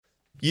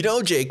You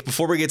know, Jake,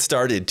 before we get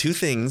started, two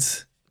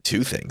things.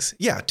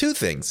 Yeah, two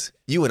things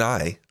you and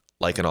I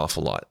like an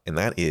awful lot, and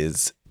that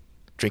is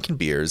drinking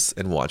beers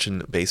and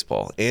watching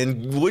baseball.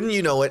 And wouldn't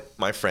you know it,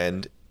 my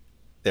friend,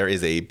 there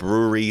is a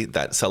brewery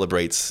that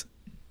celebrates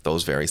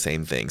those very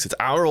same things. It's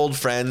our old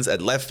friends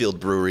at Left Field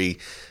Brewery.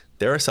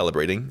 They're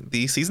celebrating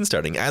the season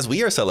starting as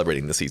we are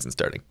celebrating the season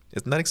starting.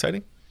 Isn't that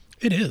exciting?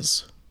 It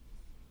is.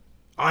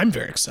 I'm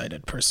very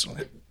excited,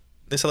 personally.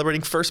 They're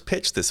celebrating first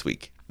pitch this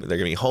week. They're going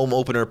to be home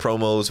opener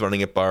promos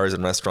running at bars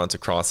and restaurants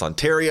across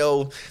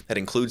Ontario. That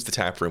includes the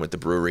tap room at the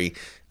brewery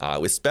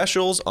with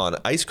specials on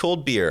ice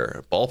cold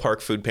beer,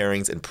 ballpark food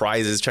pairings, and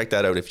prizes. Check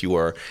that out if you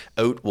are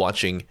out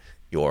watching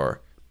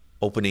your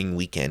opening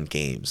weekend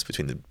games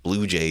between the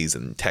Blue Jays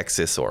and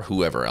Texas or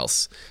whoever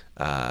else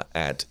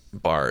at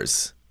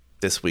bars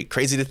this week.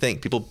 Crazy to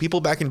think.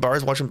 People back in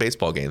bars watching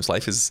baseball games.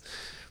 Life is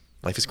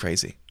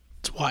crazy.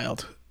 It's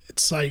wild.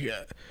 It's like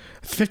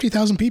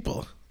 50,000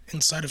 people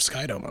inside of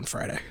Skydome on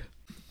Friday.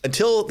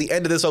 Until the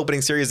end of this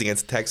opening series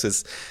against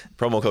Texas,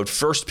 promo code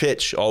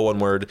FIRSTPITCH, all one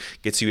word,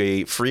 gets you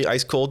a free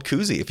ice cold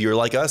koozie. If you're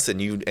like us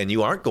and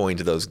you aren't going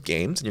to those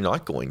games and you're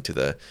not going to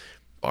the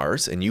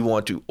bars and you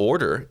want to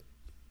order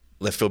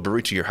Left Field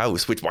Brewery to your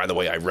house, which by the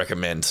way I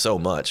recommend so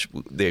much.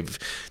 They've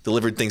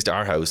delivered things to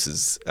our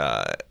houses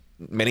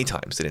many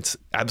times and it's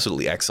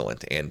absolutely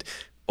excellent. And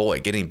boy,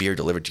 getting beer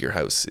delivered to your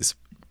house is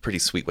a pretty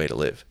sweet way to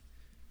live.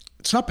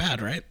 It's not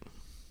bad, right?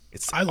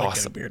 I like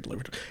awesome. getting beer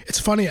delivered. It's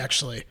funny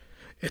actually.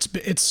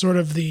 It's sort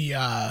of the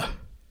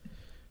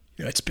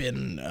it's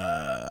been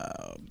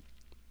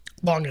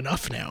long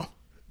enough now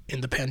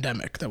in the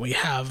pandemic that we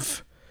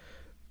have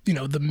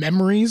the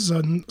memories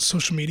on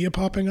social media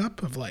popping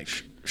up of like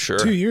sure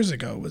 2 years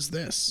ago was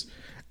this,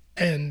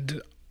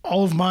 and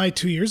all of my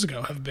 2 years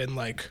ago have been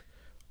like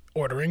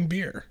ordering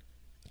beer.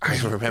 I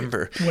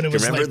remember when it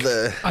was like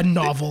a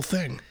novel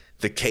thing.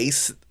 The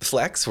case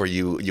flex where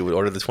you would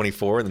order the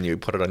 24 and then you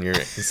would put it on your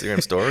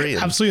Instagram story.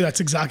 And absolutely, that's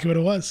exactly what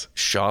it was.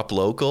 Shop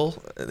local,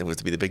 and it was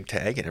to be the big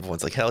tag, and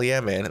everyone's like, "Hell yeah,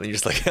 man!" And you're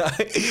just like,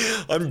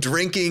 "I'm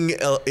drinking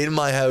in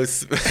my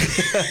house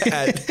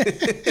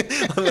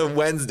on a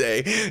Wednesday."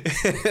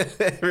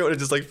 Everyone is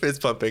just like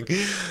fist pumping.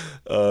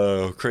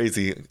 Oh,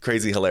 crazy,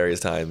 hilarious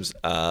times.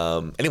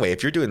 Anyway,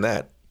 if you're doing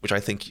that, which I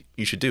think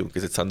you should do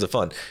because it's tons of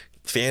fun.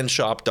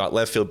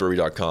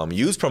 Fanshop.leftfieldbrewery.com.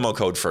 Use promo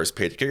code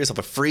FIRSTPITCH. Get yourself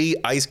a free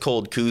ice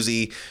cold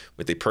koozie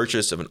with the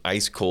purchase of an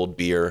ice cold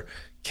beer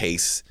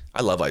case.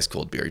 I love ice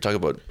cold beer. You talk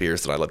about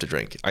beers that I love to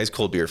drink. Ice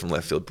cold beer from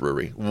Left Field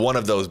Brewery. One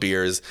of those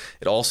beers.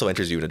 It also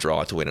enters you in a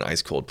draw to win an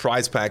ice cold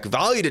prize pack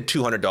valued at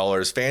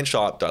 $200.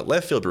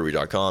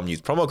 Fanshop.leftfieldbrewery.com.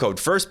 Use promo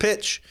code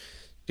FIRSTPITCH.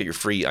 Get your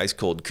free ice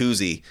cold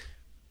koozie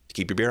to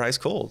keep your beer ice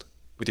cold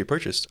with your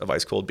purchase of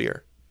ice cold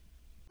beer.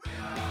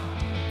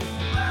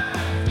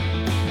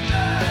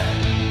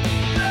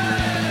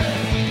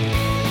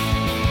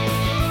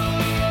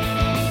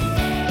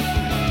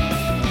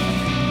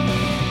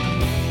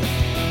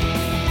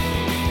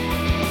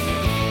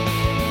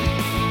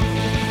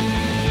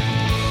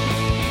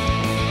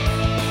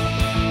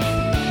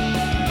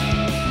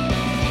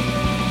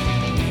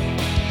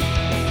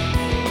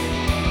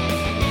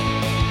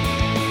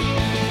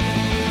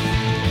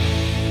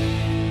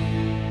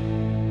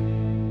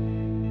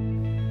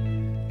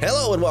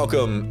 Hello and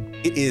welcome.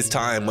 It is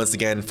time once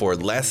again for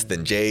Less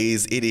Than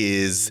Jays. It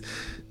is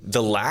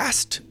the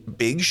last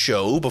big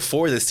show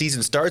before the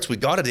season starts. We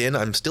got it in.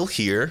 I'm still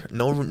here.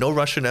 No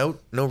rushing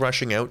out. No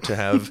rushing out to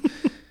have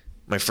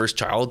my first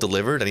child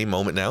delivered any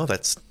moment now.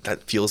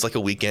 That feels like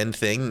a weekend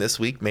thing this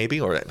week,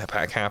 maybe, or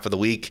back half of the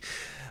week.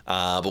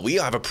 But we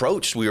have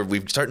approached.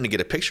 We're starting to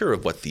get a picture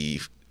of what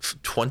the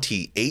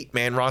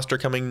 28-man roster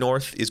coming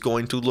north is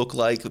going to look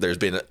like. There's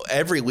been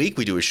every week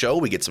we do a show.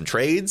 We get some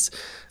trades.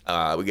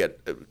 We get,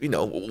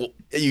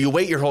 you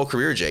wait your whole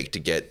career, Jake, to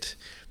get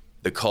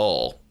the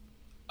call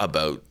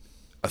about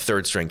a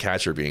third string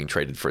catcher being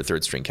traded for a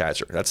third string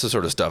catcher. That's the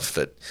sort of stuff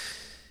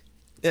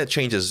that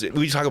changes.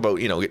 We talk about,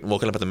 getting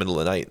woken up in the middle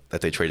of the night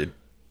that they traded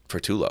for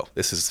Tulo.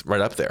 This is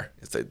right up there.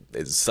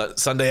 It's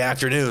Sunday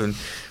afternoon.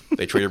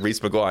 They traded Reese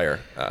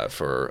McGuire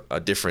for a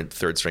different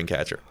third string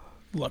catcher.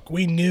 Look,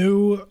 we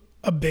knew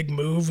a big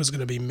move was going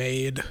to be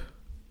made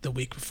the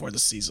week before the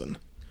season,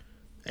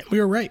 and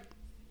we were right.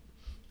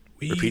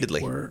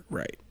 Repeatedly. Were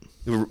right.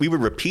 We were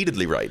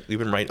repeatedly right. We've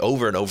been right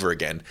over and over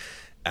again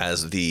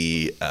as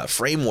the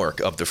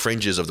framework of the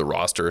fringes of the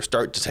roster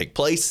start to take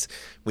place.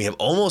 We have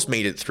almost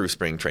made it through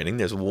spring training.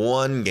 There's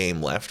one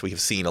game left. We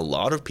have seen a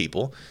lot of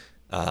people.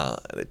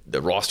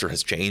 The roster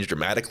has changed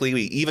dramatically.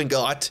 We even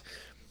got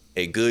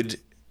a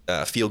good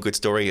feel-good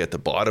story at the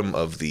bottom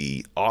of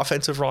the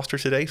offensive roster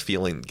today,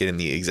 getting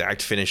the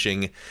exact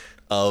finishing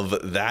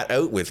of that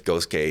out with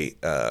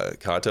Gosuke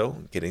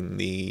Kato, getting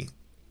the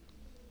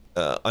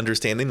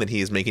understanding that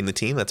he is making the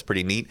team. That's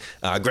pretty neat.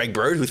 Greg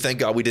Bird, who thank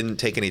God we didn't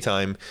take any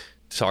time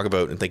to talk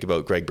about and think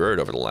about Greg Bird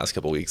over the last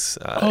couple of weeks.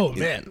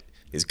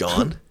 Is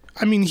gone.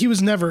 I mean, he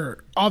was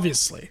never,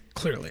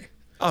 clearly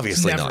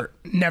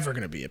never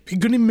going to be it. He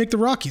couldn't even make the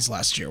Rockies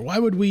last year. Why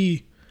would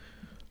we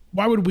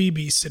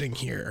be sitting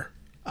here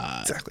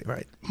Exactly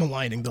right.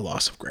 maligning the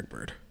loss of Greg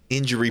Bird.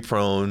 Injury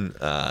prone,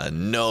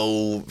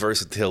 no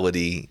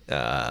versatility,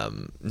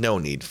 no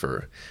need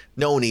for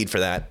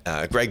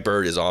that. Greg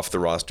Bird is off the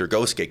roster.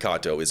 Gosuke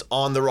Kato is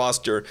on the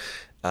roster.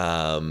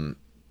 Reese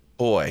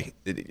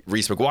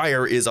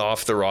McGuire is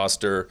off the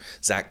roster.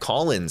 Zach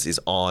Collins is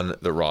on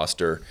the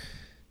roster.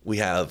 We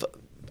have,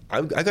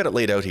 I got it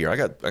laid out here.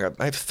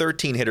 I have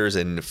 13 hitters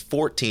and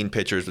 14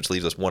 pitchers, which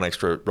leaves us one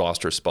extra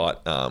roster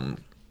spot.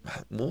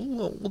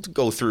 We'll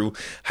go through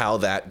how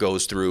that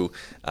goes through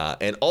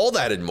and all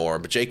that and more.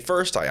 But Jake,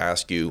 first I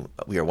ask you,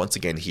 we are once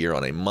again here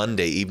on a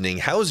Monday evening.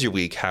 How's your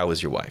week? How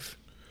is your wife?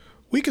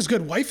 Week is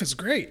good. Wife is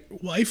great.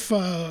 Wife,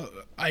 I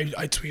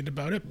tweeted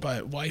about it,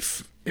 but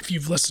wife, if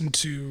you've listened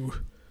to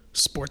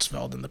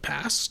Sportsfeld in the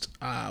past,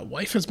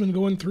 wife has been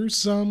going through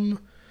some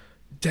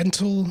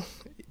dental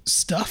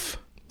stuff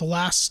the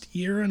last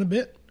year and a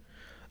bit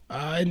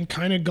and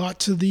kind of got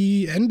to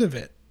the end of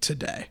it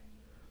today,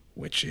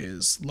 which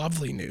is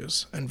lovely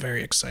news and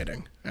very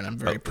exciting. And I'm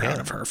very proud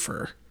of her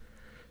for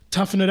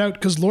toughing it out,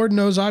 because Lord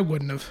knows I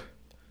wouldn't have.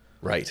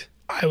 Right.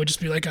 I would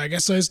just be like, I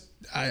guess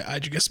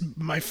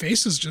my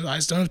face is just, I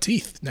just don't have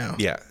teeth now.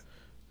 Yeah.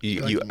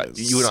 You and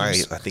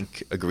I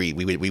think agree.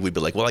 We would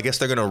be like, well, I guess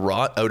they're going to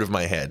rot out of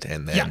my head,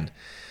 and then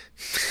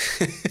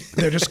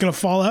they're just going to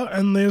fall out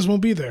and they just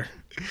won't be there.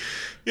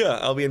 Yeah,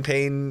 I'll be in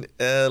pain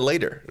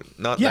later,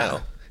 not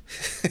now.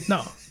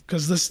 No,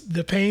 because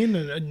the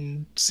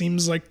pain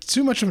seems like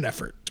too much of an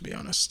effort, to be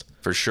honest.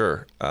 For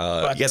sure.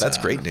 That's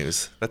great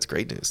news. That's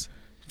great news.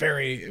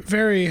 Very,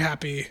 very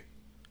happy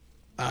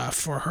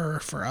for her,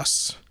 for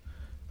us.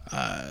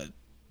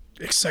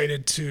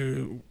 Excited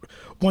to,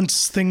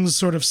 once things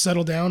sort of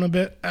settle down a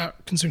bit,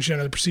 considering she had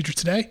another procedure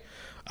today,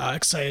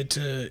 excited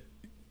to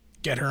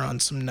get her on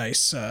some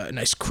nice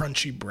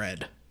crunchy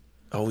bread.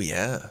 Oh,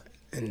 yeah.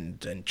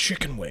 And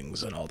chicken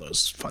wings and all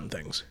those fun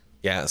things.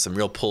 Yeah, some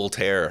real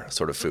pull-tear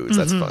sort of foods.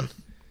 That's fun.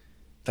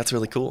 That's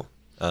really cool.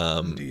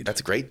 Indeed.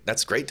 That's great.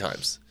 That's great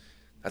times.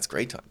 That's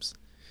great times.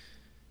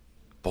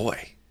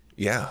 Boy,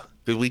 yeah.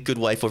 Good week, good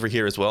wife over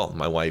here as well.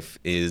 My wife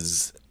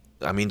is,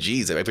 I mean,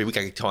 geez, every week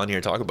I come on here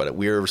and talk about it.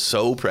 We're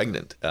so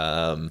pregnant.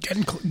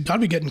 Gotta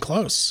be getting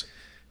close.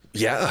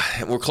 Yeah,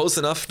 we're close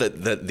enough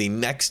that the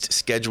next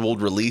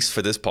scheduled release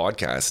for this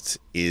podcast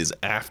is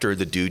after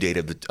the due date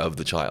of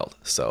the child.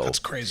 So that's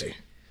crazy.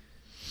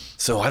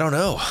 So I don't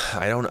know.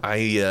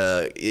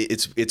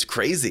 It's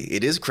crazy.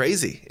 It is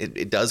crazy.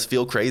 It does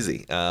feel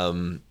crazy.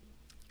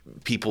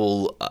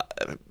 People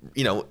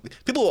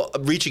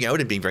reaching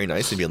out and being very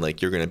nice and being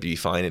like, you're going to be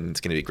fine and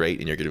it's going to be great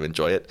and you're going to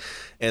enjoy it.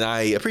 And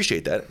I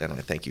appreciate that. And I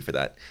thank you for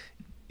that.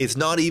 It's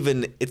not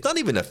even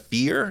a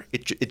fear.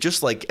 It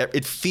just like,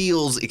 it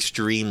feels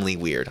extremely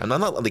weird. I'm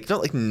not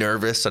like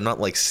nervous. I'm not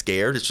like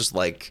scared. It's just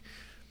like,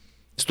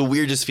 it's the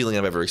weirdest feeling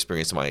I've ever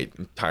experienced in my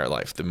entire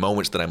life. The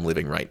moments that I'm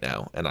living right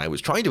now. And I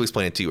was trying to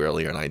explain it to you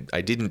earlier and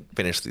I didn't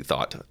finish the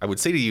thought. I would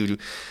say to you,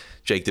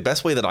 Jake, the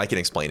best way that I can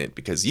explain it,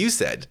 because you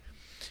said,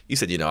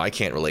 I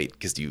can't relate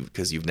because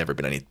you've never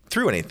been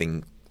through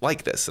anything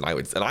like this. And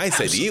I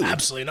said to you,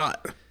 absolutely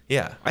not.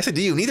 Yeah. I said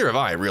to you, neither have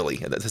I,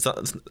 really.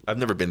 I've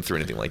never been through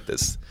anything like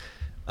this.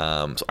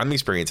 So I'm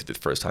experiencing it the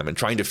first time and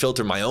trying to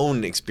filter my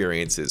own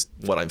experiences,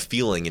 what I'm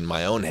feeling in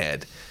my own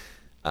head,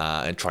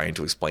 and trying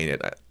to explain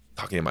it,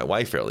 talking to my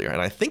wife earlier.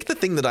 And I think the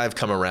thing that I've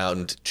come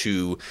around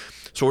to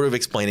sort of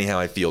explaining how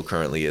I feel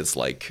currently is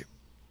like,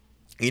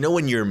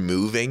 when you're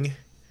moving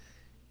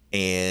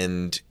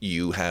and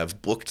you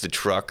have booked the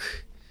truck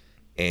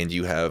and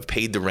you have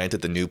paid the rent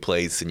at the new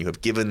place and you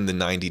have given the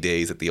 90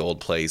 days at the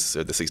old place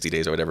or the 60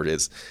 days or whatever it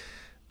is,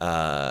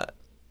 but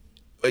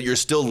you're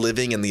still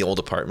living in the old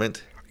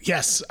apartment.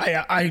 Yes,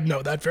 I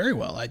know that very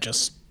well. I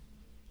just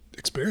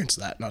experienced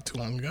that not too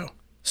long ago.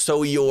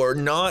 So you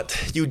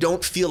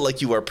don't feel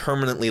like you are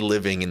permanently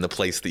living in the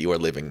place that you are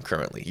living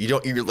currently.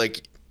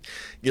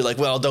 You're like,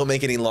 well, don't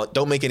make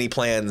any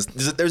plans.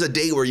 There's a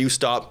day where you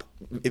stop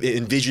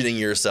envisioning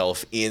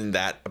yourself in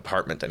that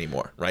apartment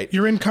anymore, right?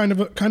 You're in kind of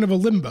a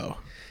limbo.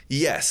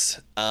 Yes.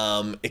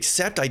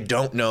 Except I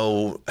don't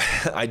know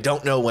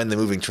when the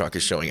moving truck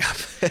is showing up.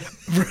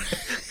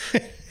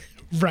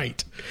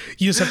 Right.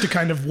 You just have to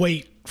kind of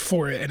wait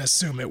for it and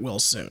assume it will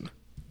soon.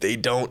 They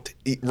don't,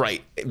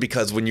 right?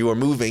 Because when you are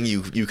moving,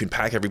 you can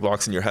pack every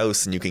box in your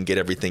house and you can get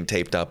everything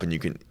taped up and you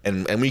can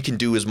and we can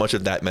do as much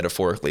of that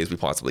metaphorically as we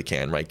possibly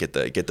can, right? Get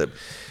the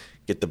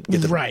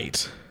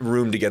right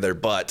room together.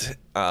 But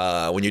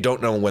when you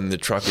don't know when the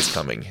truck is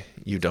coming,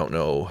 you don't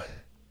know.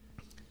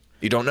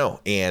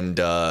 And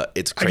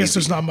it's crazy. I guess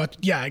there's not much.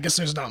 Yeah, I guess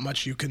there's not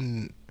much you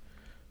can.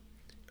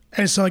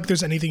 And it's not like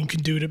there's anything you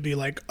can do to be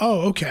like,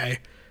 oh, okay.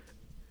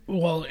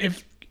 Well,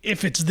 if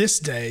it's this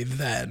day,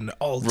 then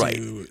I'll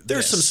do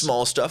There's some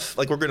small stuff.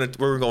 Like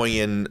we're going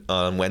in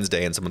on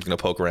Wednesday and someone's going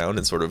to poke around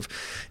and sort of,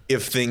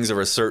 if things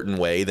are a certain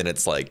way, then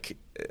it's like,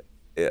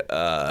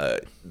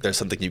 there's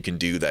something you can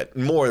do that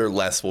more or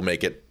less will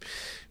make it.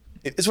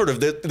 It's sort of,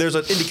 there's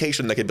an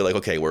indication that could be like,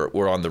 okay,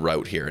 we're on the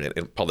route here and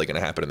it's probably going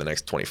to happen in the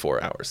next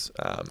 24 hours.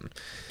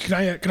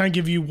 Can I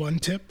give you one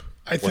tip?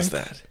 What's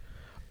that?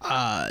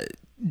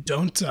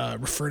 Don't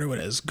refer to it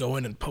as go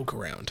in and poke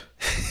around.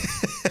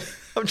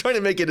 I'm trying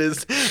to make it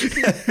as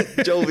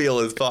jovial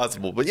as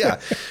possible. But yeah,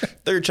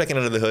 they're checking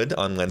under the hood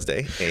on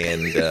Wednesday.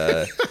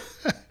 And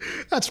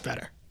That's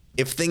better.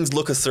 if things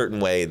look a certain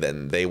way,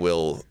 then they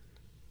will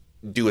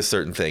do a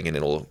certain thing and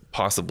it'll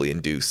possibly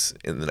induce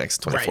in the next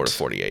 24 to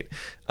 48.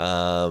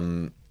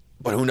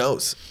 But who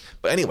knows?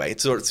 But anyway,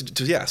 so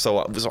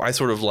I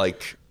sort of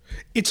like...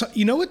 It's,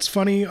 you know what's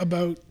funny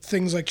about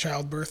things like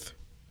childbirth?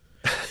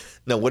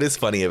 No, what is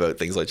funny about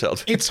things like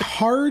childbirth? It's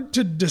hard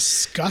to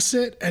discuss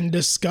it and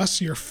discuss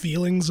your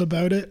feelings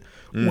about it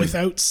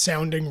without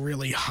sounding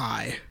really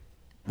high.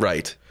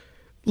 Right.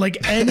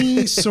 Like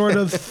any sort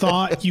of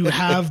thought you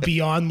have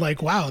beyond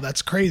like, wow,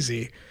 that's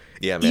crazy.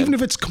 Yeah, man. Even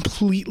if it's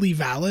completely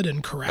valid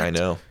and correct. I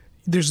know.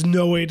 There's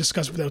no way to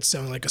discuss it without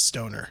sounding like a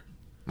stoner.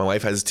 My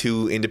wife has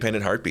 2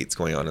 independent heartbeats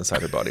going on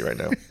inside her body right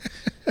now.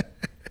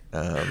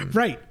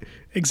 Right.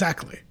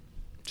 Exactly.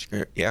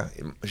 Yeah,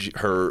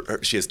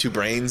 she has 2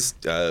 brains,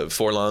 4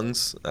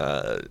 lungs,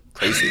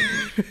 crazy.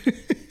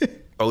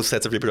 Both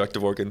sets of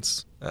reproductive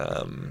organs,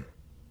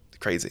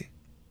 crazy.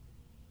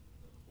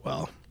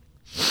 Well,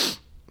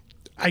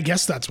 I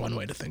guess that's one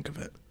way to think of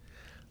it.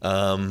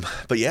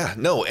 But yeah,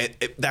 no,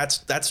 that's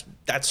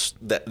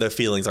the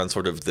feelings on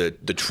sort of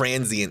the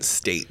transient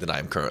state that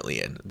I'm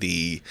currently in.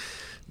 The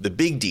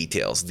big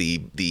details,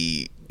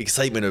 the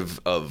excitement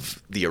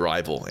of the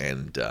arrival,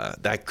 and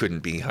that couldn't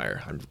be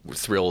higher. I'm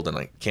thrilled and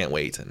I can't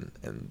wait,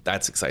 and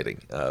that's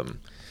exciting.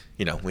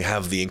 We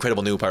have the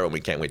incredible new apartment we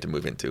can't wait to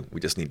move into. We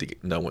just need to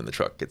know when the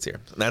truck gets here.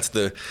 And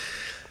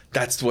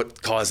that's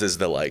what causes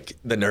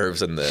the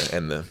nerves and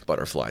the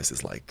butterflies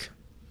is like.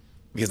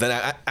 Because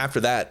then after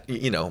that,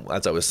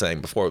 as I was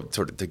saying before,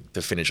 sort of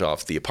to finish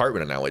off the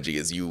apartment analogy,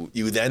 is you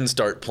then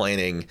start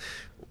planning,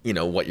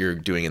 what you're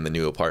doing in the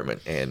new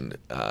apartment, and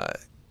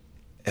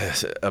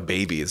a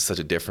baby is such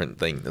a different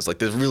thing. It's like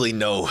there's really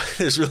no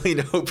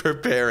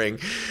preparing.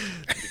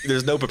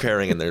 There's no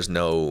preparing, and there's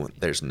no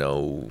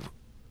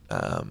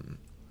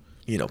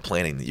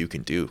planning that you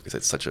can do, because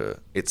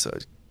it's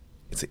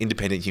an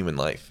independent human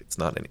life. It's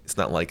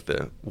not like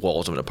the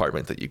walls of an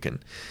apartment that you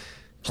can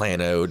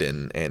plan out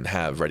and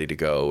have ready to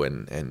go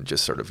and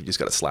just sort of, you just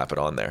got to slap it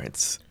on there.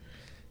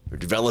 You're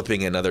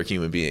developing another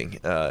human being.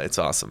 It's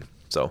awesome.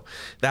 So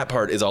that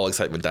part is all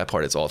excitement. That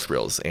part is all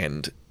thrills.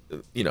 And,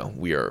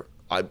 we are,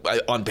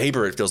 on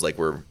paper, it feels like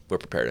we're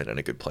prepared and in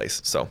a good place.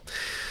 So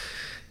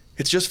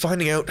it's just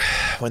finding out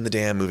when the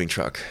damn moving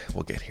truck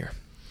will get here.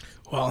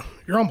 Well,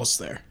 you're almost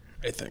there,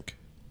 I think.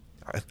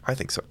 I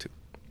think so too.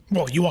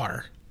 Well, you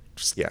are.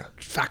 Just yeah.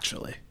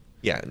 Factually.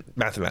 Yeah.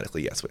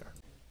 Mathematically, yes, we are.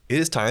 It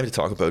is time to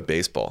talk about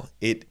baseball.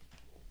 It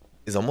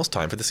is almost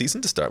time for the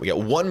season to start. We got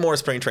one more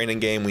spring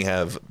training game. We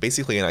have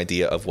basically an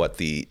idea of what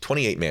the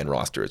 28-man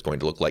roster is going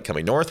to look like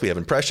coming north. We have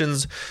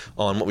impressions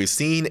on what we've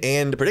seen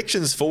and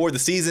predictions for the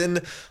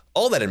season.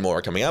 All that and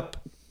more coming up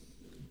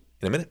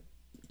in a minute.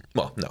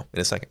 Well, no,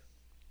 in a second.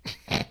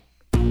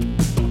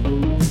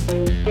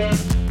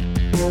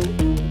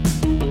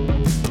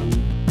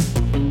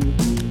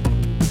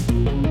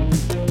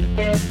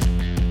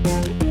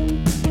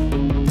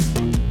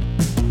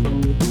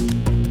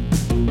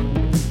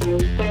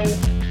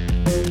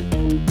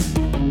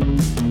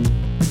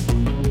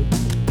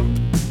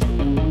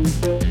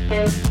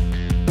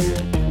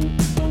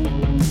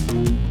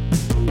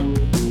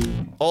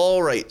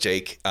 All right,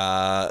 Jake.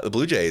 The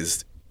Blue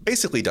Jays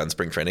basically done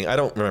spring training. I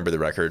don't remember the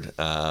record.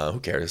 Who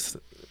cares?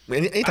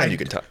 Anytime you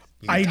can talk.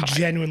 I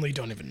genuinely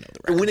don't even know the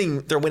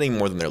record. They're winning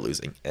more than they're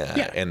losing.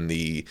 Yeah. And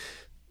the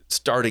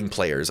starting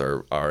players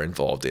are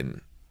involved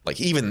in,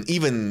 like,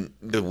 even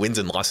the wins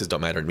and losses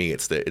don't matter to me.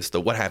 It's the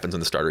what happens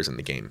when the starters in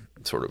the game,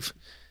 sort of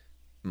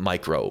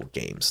micro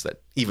games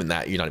that even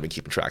that you're not even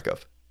keeping track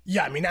of.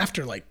 Yeah, I mean,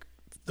 after like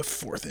the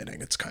 4th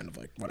inning, it's kind of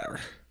like whatever.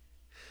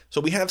 So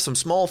we have some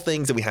small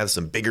things and we have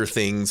some bigger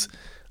things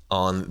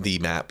on the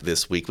map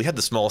this week. We had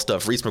the small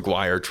stuff. Reese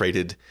McGuire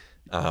traded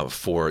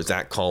for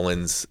Zach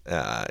Collins.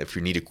 If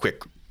you need a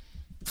quick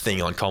thing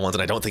on Collins,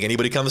 and I don't think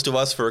anybody comes to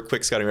us for a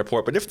quick scouting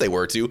report, but if they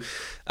were to,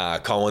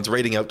 Collins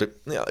rating out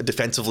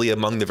defensively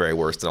among the very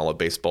worst in all of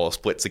baseball.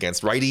 Splits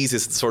against righties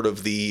is sort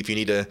of if you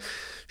need to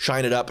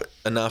shine it up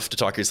enough to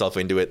talk yourself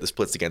into it, the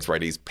splits against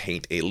righties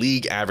paint a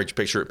league average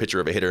picture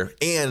of a hitter.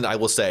 And I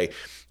will say,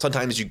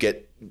 sometimes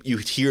you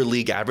hear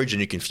league average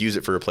and you confuse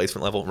it for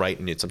replacement level, right?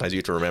 And sometimes you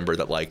have to remember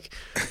that like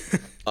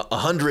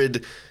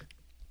 100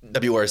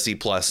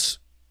 WRC plus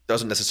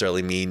doesn't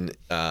necessarily mean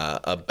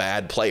a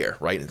bad player,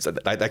 right? And so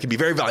that can be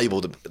very valuable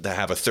to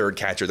have a third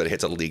catcher that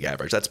hits a league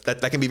average.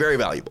 That can be very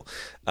valuable.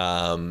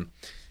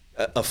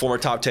 A former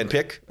top 10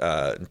 pick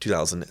in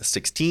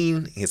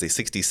 2016. He has a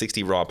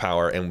 60-60 raw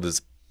power and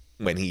was,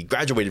 when he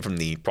graduated from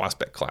the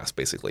prospect class,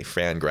 basically,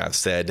 Fangraphs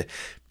said,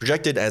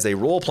 projected as a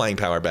role-playing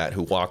power bat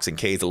who walks and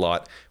Ks a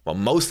lot while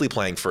mostly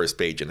playing first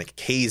base and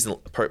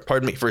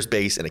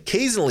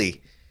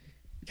occasionally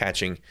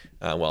catching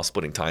while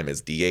splitting time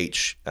as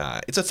DH.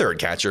 It's a third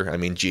catcher. I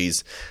mean,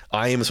 geez,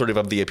 I am sort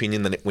of the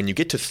opinion that when you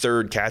get to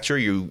third catcher,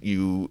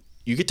 you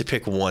get to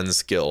pick one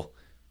skill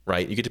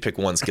right? You get to pick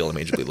one skill at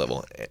major league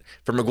level.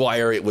 For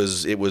McGuire, it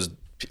was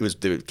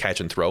the catch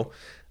and throw.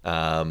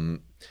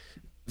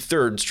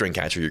 Third string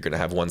catcher, you're going to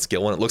have one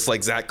skill, and it looks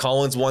like Zach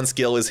Collins' one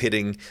skill is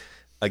hitting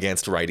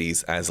against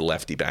righties as a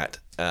lefty bat.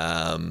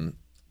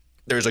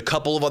 There's a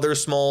couple of other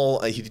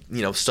small,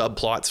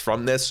 subplots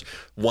from this.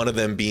 One of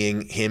them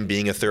being him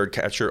being a third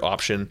catcher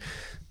option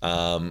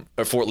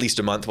for at least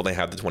a month while they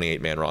have the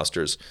 28-man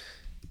rosters.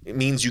 It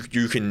means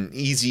you can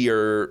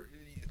easier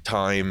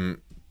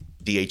time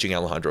DHing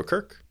Alejandro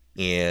Kirk,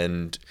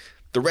 and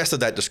the rest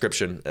of that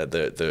description,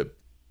 the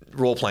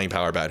role-playing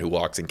power bat who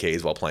walks in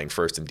Ks while playing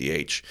first in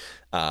DH,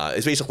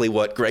 is basically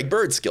what Greg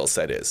Bird's skill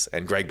set is.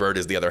 And Greg Bird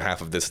is the other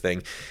half of this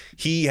thing.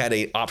 He had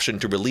an option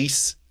to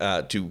release,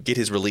 to get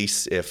his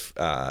release if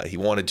he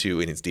wanted to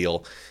in his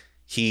deal.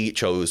 He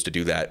chose to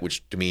do that,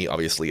 which to me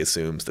obviously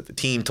assumes that the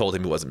team told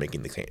him he wasn't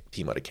making the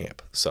team out of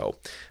camp. So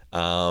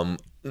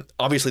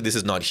obviously this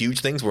is not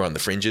huge things. We're on the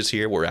fringes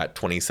here. We're at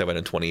 27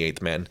 and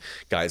 28th men,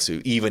 guys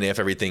who, even if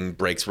everything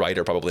breaks right,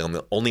 are probably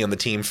only on the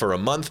team for a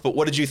month. But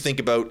what did you think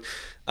about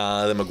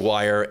the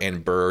McGuire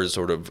and Burr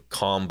sort of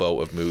combo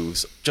of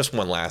moves? Just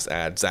one last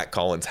ad. Zach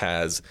Collins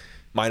has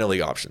minor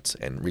league options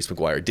and Reese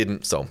McGuire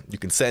didn't. So you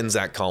can send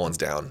Zach Collins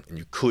down and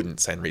you couldn't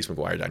send Reese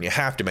McGuire down. You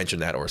have to mention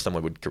that or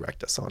someone would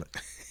correct us on it.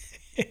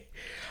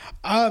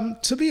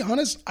 To be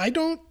honest, I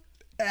don't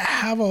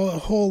have a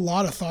whole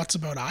lot of thoughts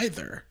about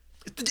either.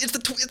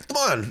 Come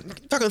on,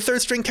 we're talking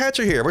third string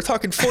catcher here. We're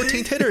talking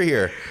 14th hitter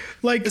here.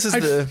 Like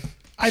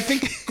I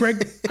think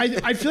Greg.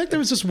 I feel like there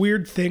was this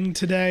weird thing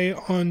today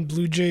on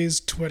Blue Jays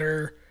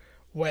Twitter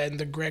when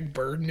the Greg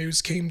Bird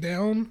news came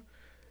down,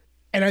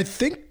 and I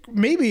think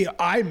maybe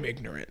I'm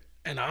ignorant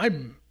and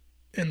I'm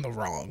in the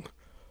wrong,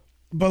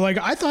 but like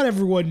I thought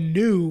everyone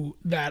knew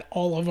that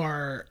all of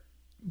our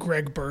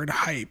Greg Bird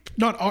hype,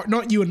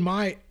 not you and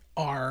my,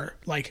 are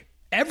like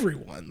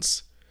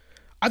everyone's.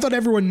 I thought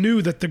everyone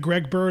knew that the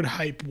Greg Bird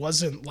hype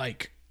wasn't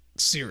like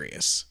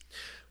serious.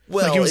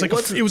 Well, like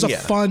it was a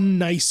fun,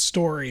 nice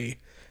story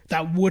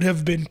that would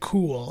have been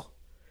cool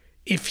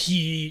if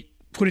he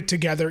put it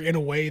together in a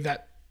way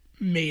that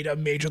made a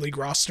major league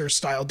roster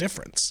style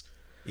difference.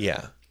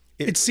 Yeah,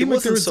 it seemed like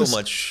like there was so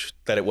much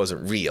that it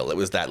wasn't real. It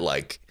was that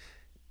like.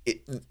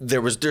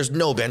 There's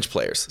no bench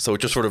players, so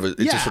it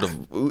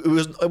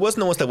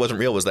wasn't almost that wasn't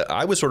real. Was that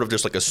I was sort of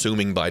just like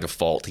assuming by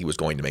default he was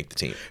going to make the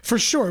team for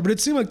sure. But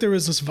it seemed like there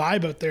was this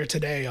vibe out there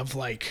today of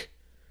like,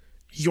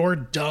 you're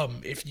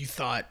dumb if you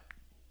thought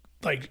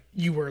like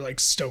you were like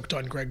stoked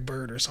on Greg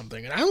Bird or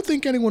something, and I don't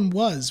think anyone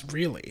was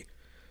really.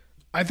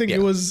 I think it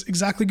was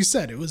exactly like you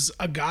said. It was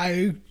a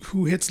guy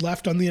who hits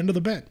left on the end of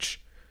the bench.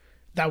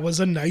 That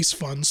was a nice,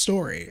 fun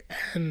story,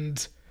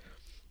 and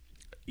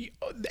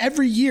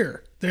every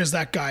year there's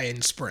that guy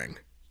in spring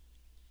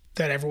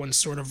that everyone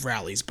sort of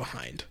rallies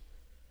behind.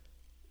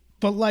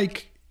 But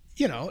like,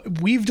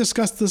 we've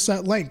discussed this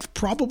at length,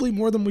 probably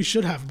more than we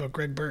should have about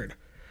Greg Bird.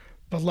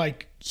 But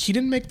like, he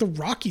didn't make the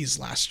Rockies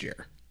last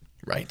year.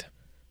 Right.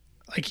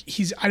 Like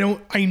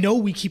I know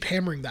we keep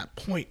hammering that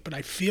point, but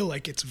I feel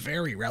like it's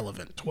very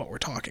relevant to what we're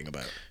talking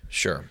about.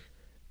 Sure.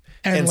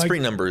 And like,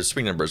 spring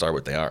numbers are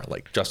what they are.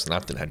 Like Justin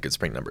Upton had good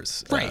spring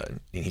numbers. Right. And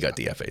he got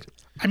DFA'd.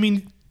 I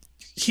mean,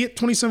 he hit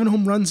 27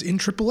 home runs in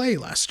AAA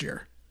last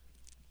year.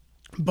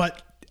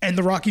 And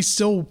the Rockies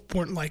still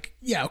weren't like,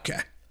 yeah,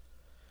 okay.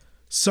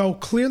 So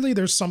clearly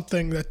there's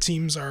something that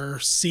teams are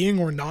seeing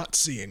or not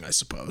seeing, I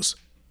suppose,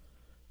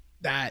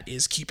 that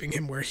is keeping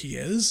him where he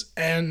is.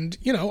 And,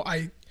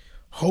 I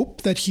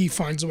hope that he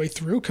finds a way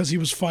through because he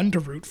was fun to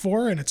root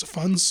for and it's a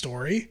fun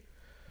story.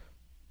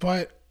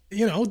 But,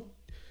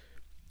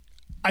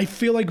 I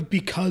feel like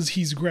because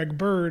he's Greg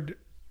Bird,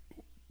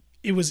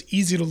 it was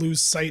easy to lose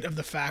sight of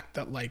the fact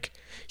that like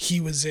he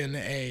was in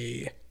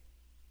a,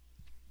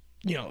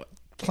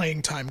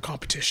 playing time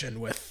competition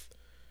with,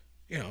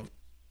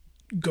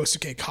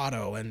 Gosuke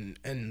Kato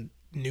and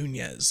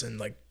Nunez and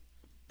like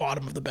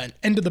bottom of the bench,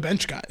 end of the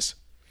bench guys.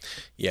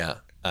 Yeah.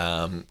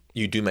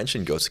 You do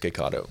mention Gosuke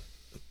Kato.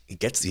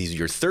 He's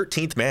your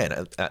 13th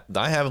man.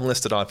 I have him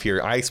listed off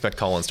here. I expect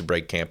Collins to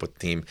break camp with the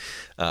team.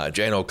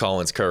 Jano,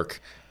 Collins,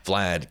 Kirk,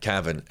 Vlad,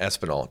 Cavan,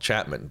 Espinal,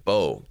 Chapman,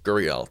 Bo,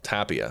 Gurriel,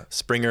 Tapia,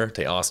 Springer,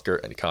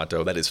 Teoscar, and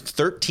Kato. That is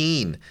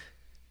 13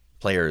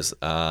 players.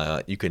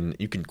 You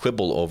can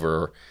quibble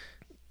over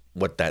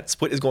what that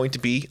split is going to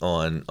be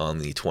on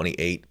the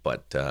 28,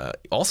 but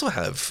also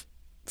have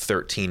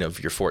 13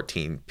 of your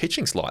 14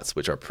 pitching slots,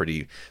 which are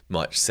pretty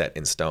much set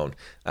in stone.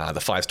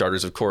 The 5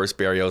 starters, of course: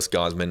 Berrios,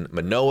 Gausman,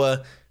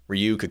 Manoah,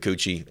 Ryu,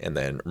 Kikuchi, and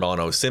then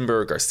Romano,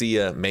 Simber,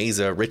 Garcia,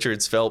 Meza,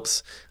 Richards,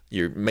 Phelps,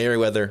 your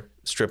Merriweather,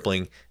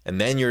 Stripling, and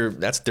then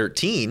that's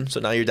 13. So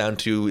now you're down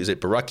to, is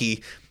it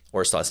Baraki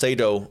or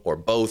Saucedo or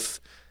both,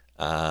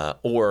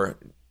 or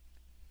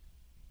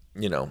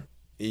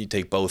you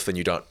take both and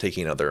you don't take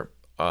another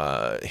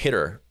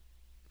hitter.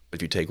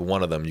 If you take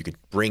one of them, you could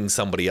bring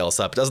somebody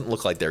else up. It doesn't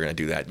look like they're going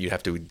to do that. You'd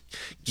have to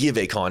give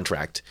a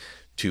contract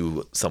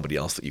to somebody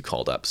else that you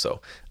called up. So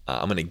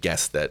I'm going to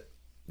guess that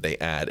they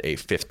add a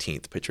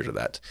 15th pitcher to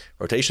that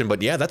rotation.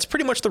 But yeah, that's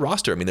pretty much the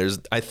roster. I mean,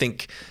 I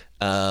think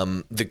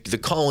The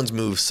Collins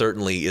move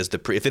certainly is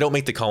if they don't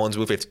make the Collins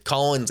move, if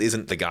Collins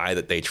isn't the guy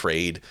that they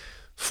trade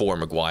for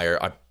McGuire,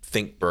 I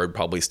think Bird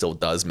probably still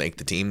does make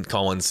the team.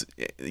 Collins,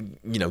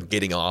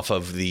 getting off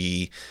of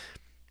the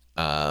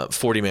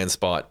 40-man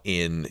spot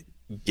in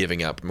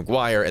giving up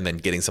McGuire and then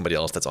getting somebody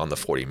else that's on the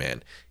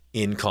 40-man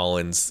in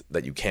Collins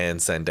that you can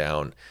send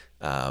down.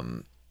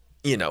 At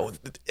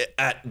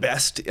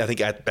best,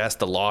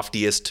 the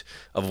loftiest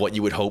of what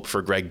you would hope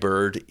for Greg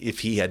Bird if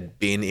he had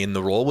been in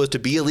the role was to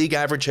be a league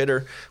average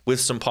hitter with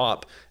some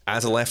pop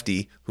as a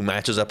lefty who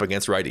matches up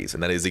against righties.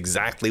 And that is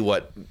exactly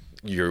what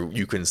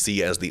you can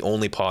see as the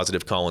only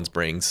positive Collins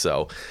brings.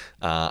 So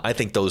I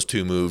think those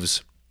two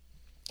moves,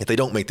 if they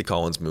don't make the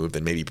Collins move,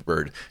 then maybe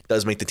Bird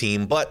does make the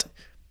team. But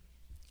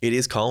it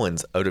is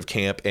Collins out of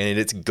camp, and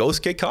it's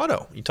Gosuke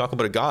Kato. You talk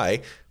about a guy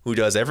who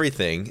does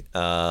everything.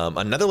 Now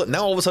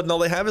all of a sudden all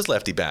they have is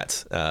lefty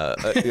bats.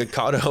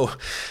 Kato,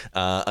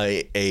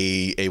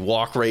 a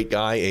walk rate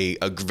guy,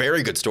 a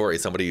very good story.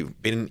 Somebody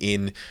been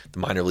in the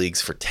minor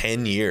leagues for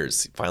 10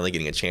 years, finally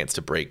getting a chance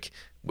to break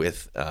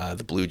with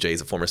the Blue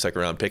Jays, a former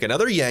second-round pick,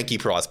 another Yankee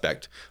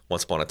prospect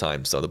once upon a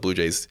time. So the Blue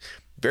Jays,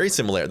 very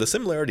similar. The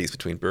similarities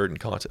between Bird and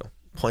Kato,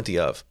 plenty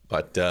of.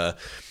 But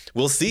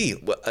we'll see.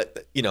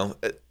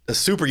 A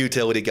super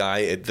utility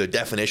guy, the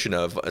definition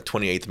of a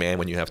 28th man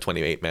when you have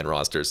 28-man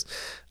rosters,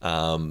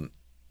 going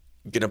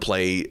to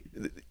play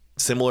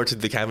similar to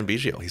the Cavan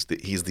Biggio. He's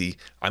the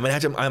I might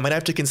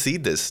have to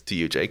concede this to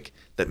you, Jake,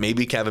 that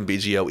maybe Cavan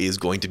Biggio is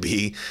going to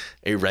be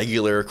a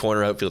regular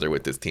corner outfielder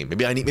with this team.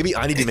 Maybe I need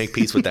to make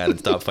peace with that and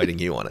stop fighting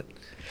you on it.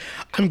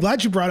 I'm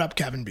glad you brought up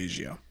Cavan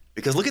Biggio.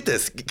 Because look at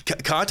this.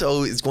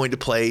 Kato is going to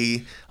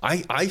play,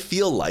 I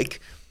feel like,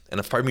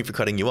 and pardon me for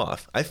cutting you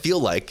off, I feel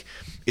like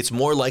it's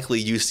more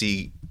likely you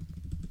see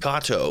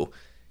Kato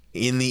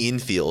in the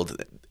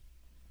infield,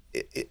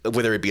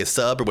 whether it be a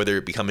sub or whether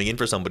it be coming in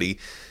for somebody,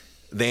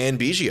 than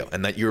Biggio,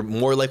 and that you're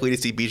more likely to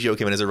see Biggio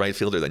come in as a right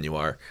fielder than you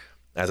are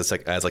as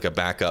like a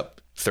backup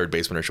third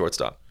baseman or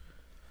shortstop.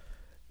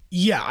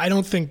 Yeah, I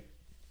don't think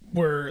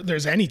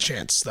there's any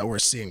chance that we're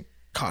seeing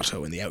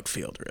Kato in the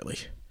outfield, really.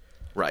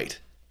 Right.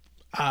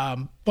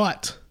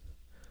 But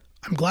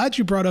I'm glad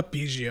you brought up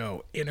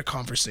Biggio in a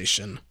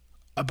conversation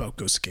about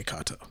Gosuke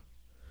Kato,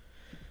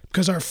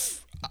 because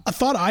a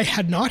thought I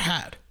had not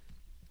had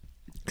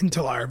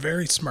until our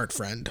very smart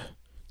friend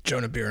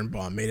Jonah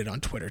Birnbaum made it on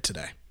Twitter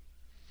today,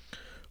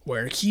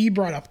 where he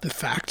brought up the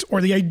fact, or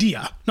the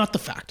idea, not the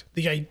fact,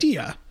 the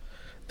idea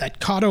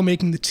that Kato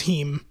making the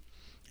team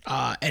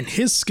and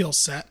his skill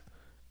set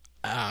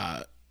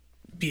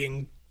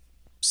being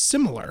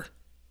similar,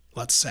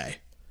 let's say,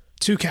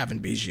 to Cavan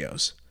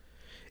Biggio's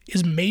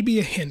is maybe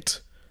a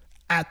hint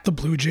at the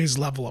Blue Jays'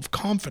 level of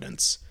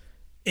confidence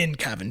in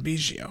Cavan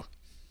Biggio,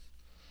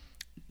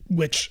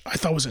 which I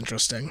thought was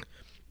interesting.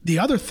 The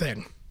other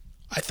thing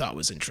I thought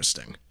was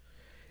interesting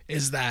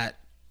is that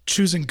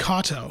choosing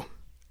Kato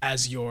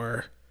as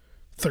your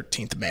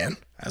 13th man,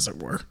 as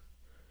it were,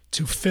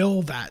 to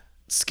fill that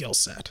skill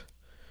set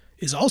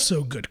is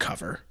also good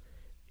cover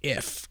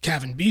if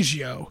Cavan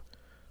Biggio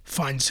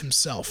finds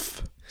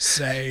himself,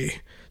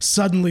 say,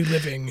 suddenly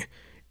living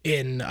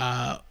in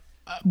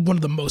one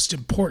of the most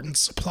important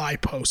supply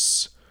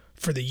posts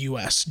for the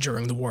U.S.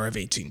 during the War of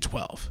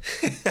 1812.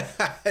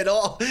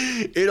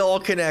 It all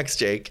connects,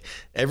 Jake.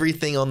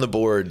 Everything on the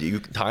board, you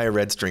tie a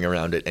red string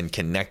around it and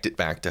connect it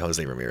back to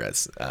Jose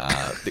Ramirez.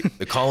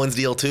 The Collins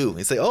deal too.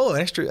 You say, oh,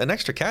 an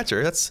extra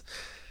catcher. That's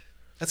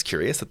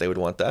curious that they would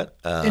want that.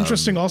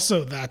 Interesting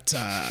also that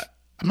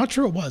I'm not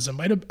sure it was.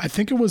 I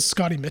think it was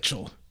Scotty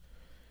Mitchell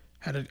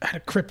had a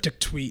cryptic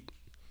tweet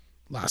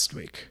last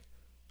week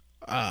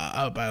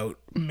about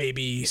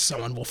maybe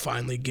someone will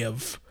finally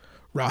give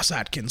Ross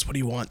Atkins what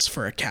he wants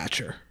for a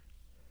catcher,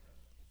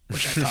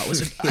 which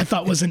I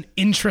thought was an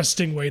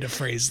interesting way to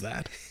phrase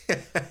that.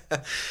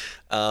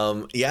 A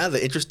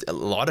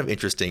lot of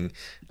interesting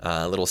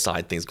little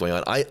side things going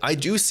on. I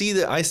do see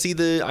that. I see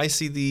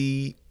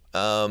the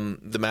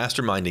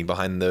masterminding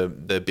behind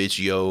the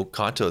Biggio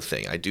Kato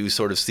thing. I do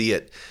sort of see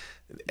it,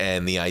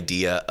 and the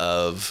idea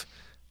of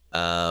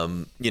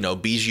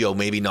Biggio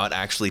maybe not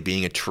actually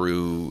being a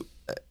true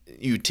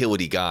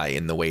utility guy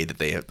in the way that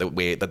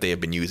they have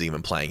been using him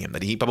and playing him.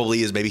 That he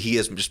probably is. Maybe he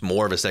is just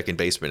more of a second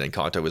baseman, and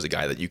Kato is a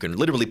guy that you can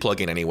literally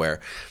plug in anywhere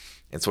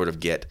and sort of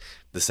get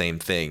the same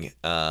thing.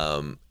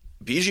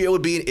 Biggio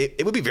would be.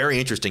 It would be very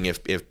interesting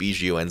if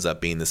Biggio ends up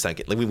being the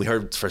second. Like we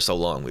heard for so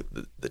long,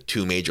 the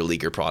two major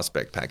leaguer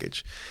prospect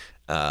package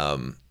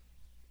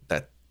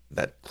that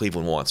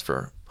Cleveland wants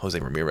for Jose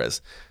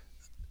Ramirez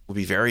would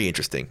be very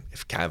interesting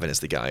if Cavan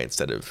is the guy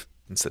instead of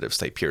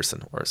say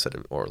Pearson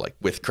or like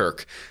with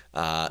Kirk.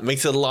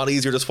 Makes it a lot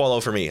easier to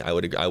swallow for me. I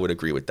would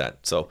agree with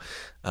that. So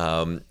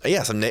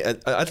yes,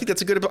 I think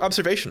that's a good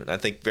observation. I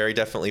think very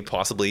definitely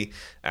possibly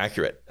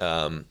accurate.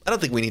 I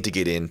don't think we need to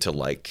get into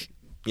like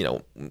I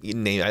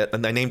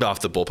named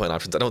off the bullpen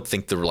options. I don't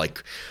think they're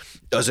like,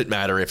 does it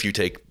matter if you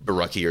take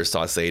Baraki or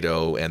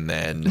Saucedo and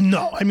then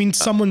no. I mean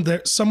someone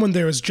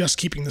there is just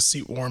keeping the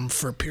seat warm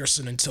for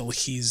Pearson until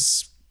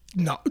he's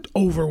not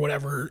over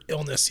whatever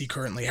illness he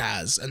currently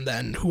has, and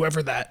then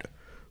whoever that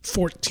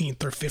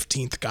 14th or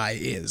 15th guy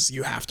is,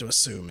 you have to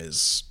assume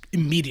is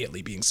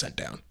immediately being sent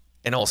down.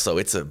 And also,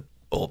 it's a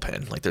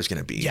bullpen. Like, there's going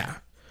to be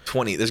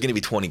 20. There's going to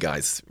be 20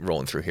 guys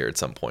rolling through here at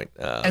some point.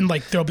 And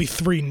like, there'll be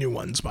 3 new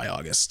ones by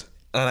August.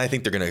 And I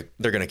think they're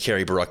gonna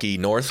carry Borucki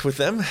north with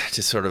them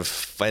to sort of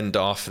fend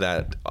off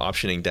that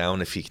optioning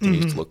down if he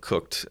continues to look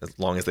cooked as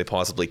long as they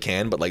possibly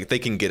can. But like, they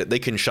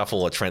can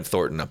shuffle a Trent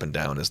Thornton up and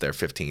down as their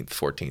 15th,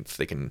 14th.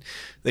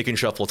 They can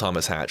shuffle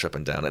Thomas Hatch up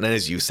and down. And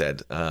as you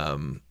said,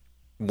 1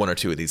 or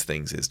 2 of these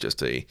things is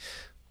just a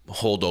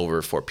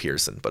holdover for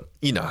Pearson. But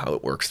you know how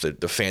it works.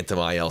 The phantom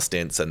IL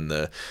stints and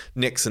the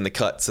nicks and the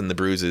cuts and the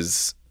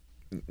bruises.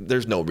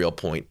 There's no real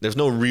point. There's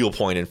no real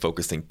point in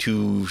focusing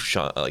too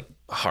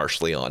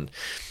harshly on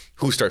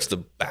who starts the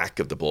back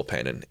of the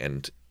bullpen,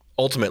 and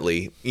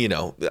ultimately, you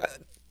know,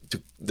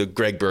 the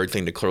Greg Bird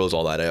thing to close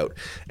all that out,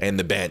 and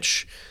the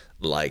bench,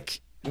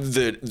 like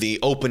the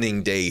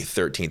opening day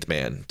 13th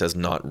man does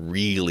not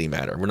really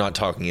matter. We're not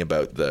talking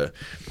about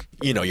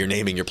you're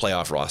naming your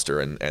playoff roster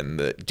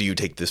and do you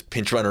take this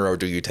pinch runner or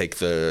do you take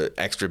the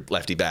extra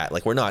lefty bat?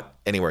 Like, we're not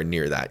anywhere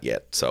near that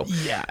yet. So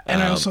yeah,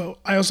 and I also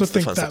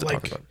think that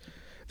like,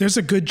 there's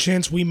a good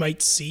chance we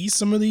might see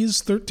some of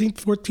these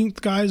 13th,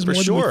 14th guys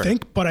more than we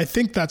think, but I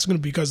think that's going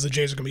to be because the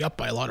Jays are going to be up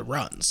by a lot of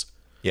runs.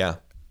 Yeah.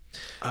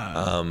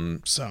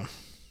 So.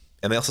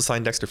 And they also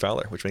signed Dexter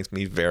Fowler, which makes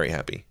me very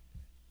happy.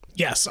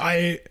 Yes,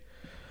 I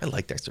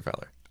like Dexter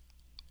Fowler.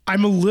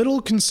 I'm a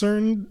little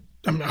concerned.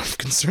 I'm not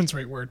concerned's the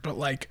right word, but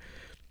like,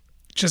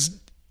 just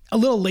a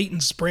little late in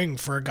spring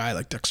for a guy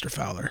like Dexter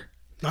Fowler.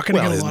 Not going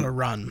to get a lot of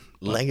run.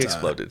 Leg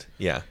exploded.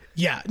 Yeah.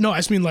 Yeah. No, I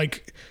just mean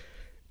like,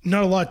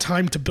 not a lot of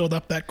time to build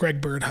up that Greg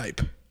Bird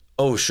hype.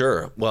 Oh,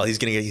 sure. Well, he's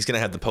gonna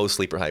have the post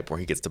sleeper hype where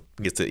he gets to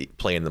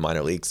play in the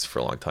minor leagues for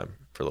a long time,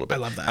 for a little bit. I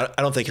love that.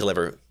 I don't think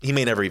he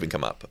may never even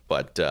come up,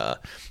 but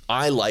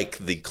I like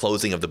the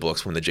closing of the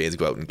books when the Jays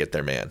go out and get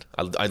their man.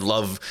 I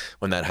love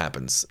when that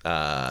happens.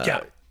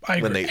 Yeah, I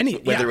agree.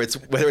 Whether it's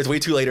way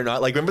too late or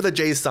not. Like, remember the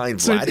Jays signed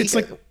Vladdy, it's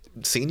like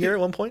senior at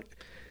one point?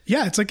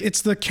 Yeah,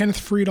 it's the Kenneth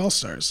Fried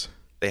All-Stars.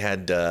 They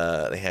had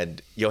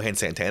Johan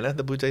Santana,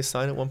 the Blue Jays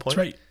signed at one point.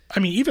 That's right. I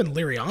mean, even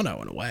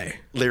Liriano in a way.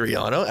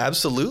 Liriano,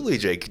 absolutely.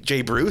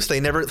 Jay Bruce. They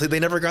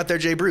never got their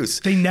Jay Bruce.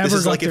 They never. This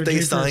is got like if they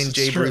Jay signed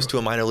Jay Bruce to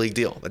a minor league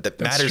deal. That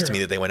matters true. to me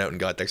that they went out and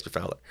got Dexter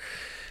Fowler,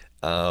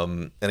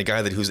 and a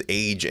guy whose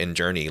age and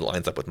journey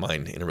lines up with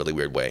mine in a really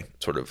weird way.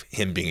 Sort of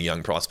him being a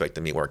young prospect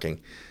and me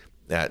working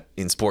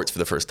in sports for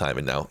the first time,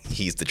 and now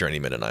he's the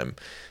journeyman, and I'm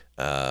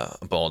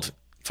a bald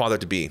father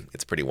to be.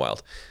 It's pretty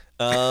wild.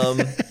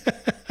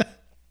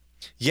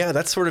 Yeah,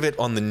 that's sort of it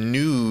on the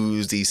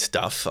newsy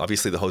stuff.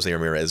 Obviously, the Jose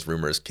Ramirez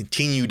rumors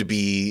continue to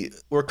be,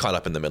 we're caught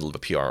up in the middle of a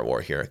PR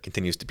war here. It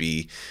continues to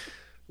be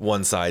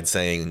one side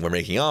saying we're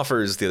making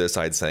offers, the other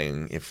side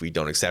saying if we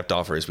don't accept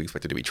offers, we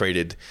expect it to be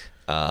traded.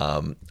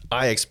 I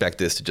expect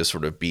this to just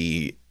sort of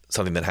be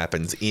something that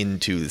happens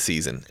into the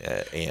season.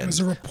 And there's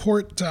a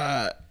report,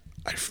 I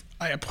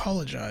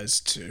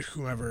apologize to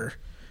whoever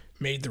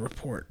made the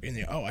report.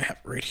 I have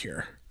it right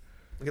here.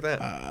 Look at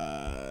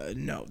that.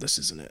 No, this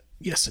isn't it.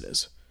 Yes, it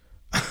is.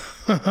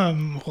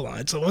 Hold on.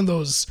 It's one of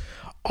those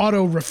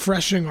auto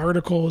refreshing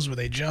articles where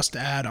they just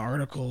add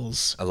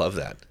articles. I love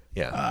that.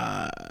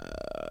 Yeah.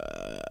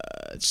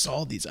 It's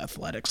all these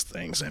athletics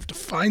things. I have to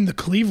find the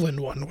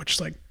Cleveland one,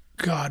 which, like,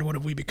 God, what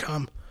have we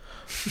become?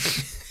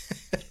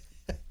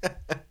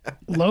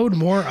 Load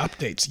more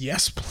updates.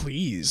 Yes,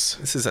 please.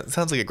 It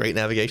sounds like a great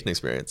navigation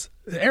experience.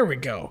 There we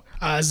go.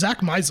 Zach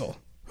Meisel,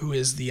 who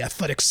is the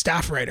athletic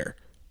staff writer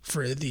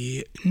for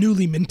the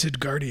newly minted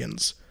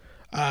Guardians,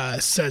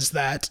 says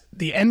that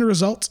the end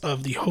result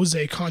of the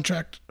Jose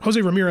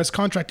Ramirez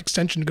contract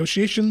extension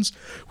negotiations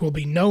will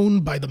be known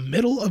by the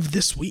middle of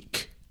this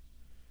week.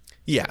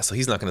 Yeah, so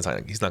he's not going to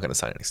sign. He's not going to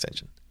sign an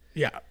extension.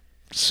 Yeah,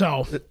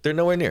 so they're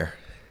nowhere near.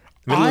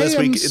 Middle of this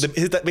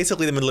week,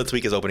 basically the middle of this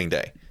week is opening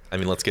day. I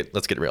mean, let's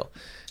get real.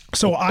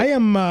 So I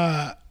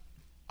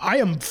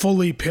am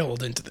fully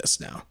pilled into this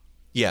now.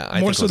 Yeah,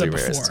 I think Jose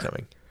Ramirez is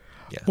coming.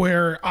 Yeah.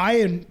 Where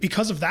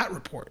because of that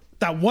report,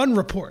 that one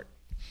report,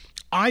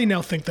 I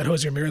now think that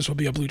Jose Ramirez will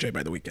be a Blue Jay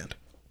by the weekend.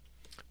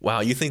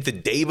 Wow, you think the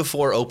day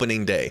before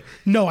opening day?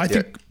 No, I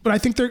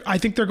think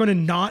they're going to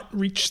not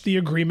reach the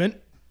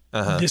agreement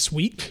this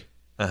week.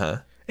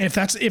 And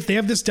if they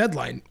have this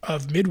deadline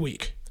of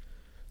midweek,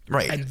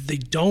 right, and they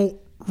don't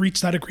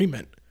reach that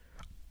agreement,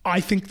 I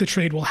think the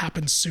trade will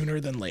happen sooner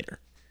than later.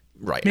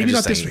 Right, maybe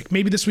not this week.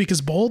 Maybe this week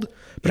is bold,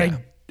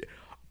 but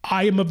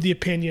I am of the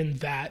opinion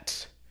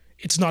that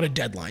it's not a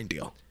deadline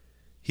deal.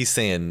 He's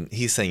saying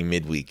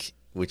midweek,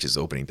 which is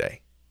opening day.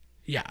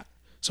 Yeah.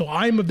 So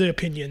I'm of the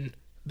opinion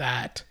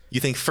that you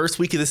think first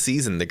week of the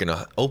season they're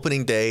gonna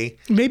opening day.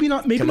 Maybe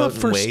not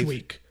first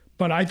week,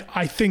 but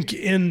I think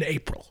in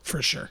April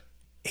for sure.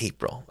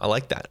 April. I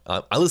like that.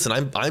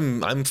 Listen,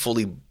 I'm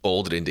fully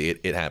bolded into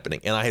it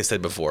happening, and I have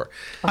said before,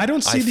 I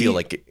feel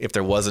like if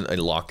there wasn't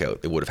a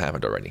lockout, it would have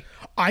happened already.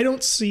 I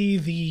don't see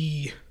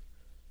the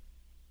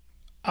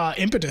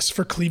impetus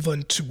for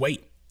Cleveland to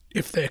wait.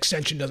 if the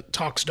extension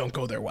talks don't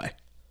go their way.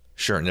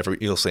 Sure,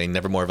 you'll say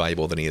never more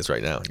valuable than he is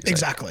right now.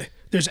 Exactly.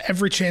 There's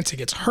every chance he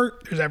gets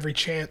hurt. There's every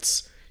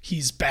chance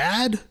he's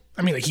bad.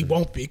 I mean, like, he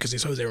won't be because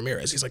he's Jose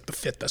Ramirez. He's like the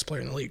 5th best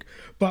player in the league.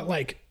 But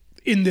like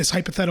in this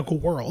hypothetical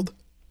world,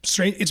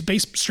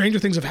 stranger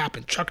things have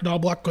happened. Chuck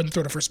Knobloch couldn't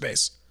throw to first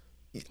base.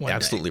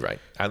 Absolutely right.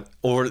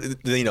 Or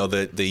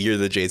the year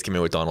the Jays came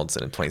in with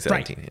Donaldson in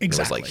 2017. Right, exactly. It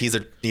was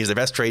like he's their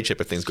best trade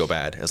chip if things go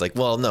bad. It's like,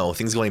 well, no,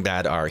 things going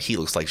bad are he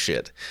looks like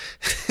shit.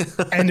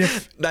 And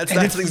if that's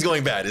things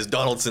going bad is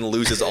Donaldson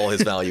loses all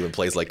his value and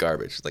plays like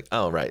garbage. It's like,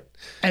 oh right.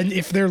 And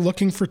if they're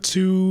looking for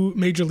 2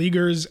 major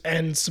leaguers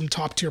and some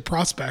top tier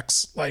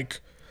prospects,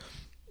 like,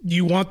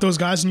 you want those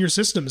guys in your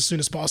system as soon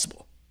as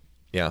possible.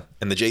 Yeah,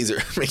 and the Jays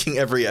are making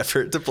every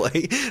effort to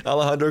play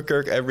Alejandro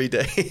Kirk every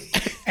day.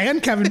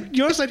 And Kevin,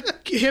 you notice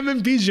that him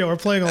and Biggio are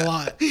playing a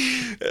lot.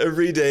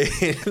 Every day.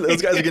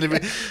 Those guys are going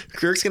to be...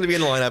 Kirk's going to be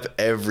in the lineup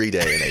every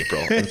day in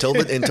April. Until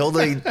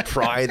they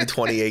pry the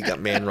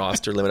 28-man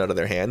roster limit out of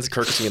their hands,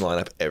 Kirk's going to be in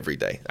the lineup every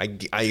day.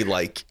 He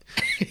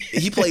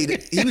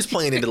was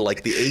playing into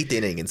like the 8th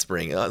inning in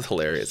spring. That's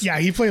hilarious. Yeah,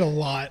 he played a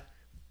lot.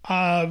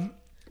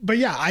 But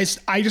yeah, I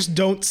just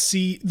don't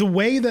see the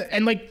way that...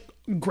 And like,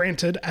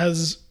 granted,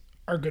 as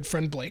our good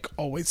friend Blake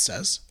always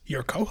says,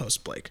 your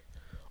co-host Blake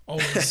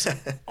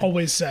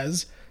always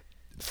says,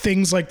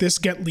 things like this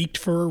get leaked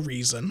for a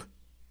reason.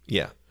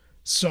 Yeah.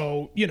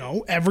 So,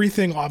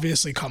 everything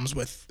obviously comes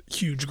with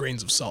huge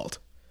grains of salt.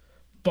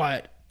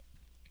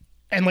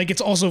 And like,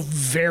 it's also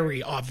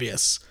very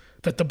obvious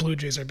that the Blue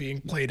Jays are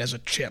being played as a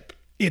chip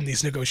in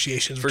these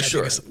negotiations,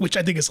 which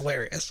I think is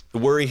hilarious. The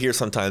worry here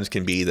sometimes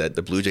can be that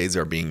the Blue Jays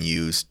are being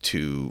used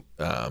to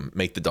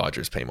make the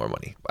Dodgers pay more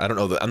money. I don't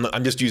know.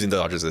 I'm just using the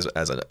Dodgers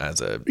as a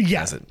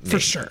for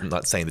sure. I'm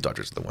not saying the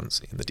Dodgers are the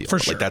ones in the deal. For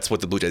sure. Like, that's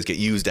what the Blue Jays get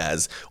used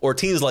as, or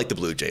teams like the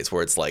Blue Jays,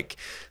 where it's like,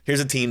 here's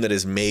a team that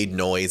has made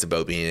noise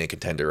about being a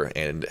contender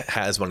and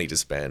has money to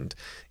spend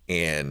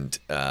and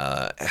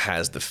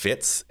has the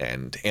fits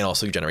and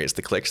also generates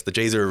the clicks. The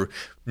Jays are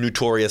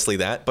notoriously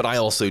that, but I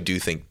also do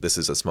think this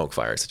is a smoke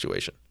fire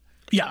situation.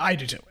 Yeah, I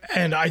do too.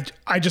 And I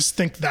just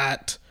think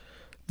that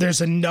there's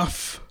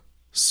enough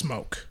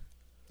smoke.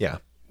 Yeah.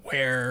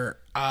 Where,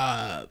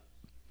 I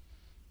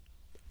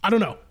don't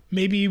know,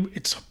 maybe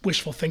it's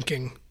wishful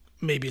thinking,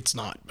 maybe it's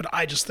not, but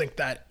I just think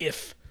that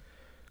if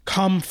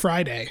come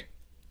Friday,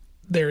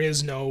 there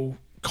is no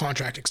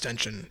contract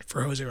extension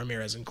for Jose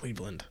Ramirez in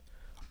Cleveland,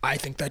 I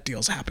think that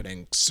deal's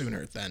happening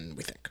sooner than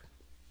we think.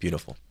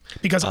 Beautiful.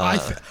 Because I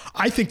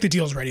think the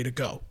deal's ready to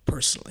go,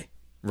 personally.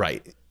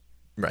 Right.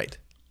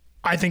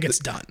 I think it's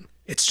done.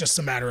 It's just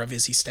a matter of,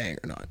 is he staying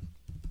or not?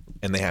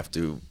 And they have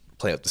to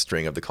play out the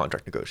string of the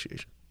contract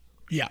negotiation.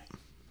 Yeah.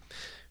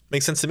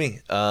 Makes sense to me.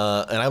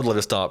 And I would love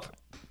to stop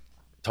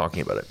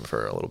talking about it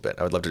for a little bit.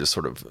 I would love to just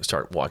sort of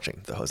start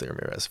watching the Jose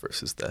Ramirez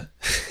versus the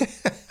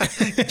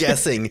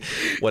guessing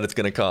what it's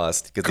going to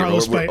cost. Because we're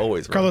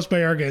always wrong. Carlos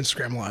Baerga and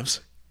Scram Lives.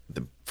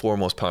 The 4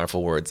 most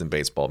powerful words in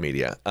baseball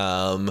media.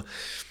 I'm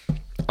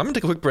going to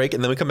take a quick break,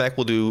 and then we come back.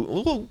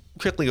 We'll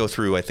quickly go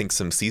through, I think,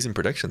 some season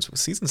predictions.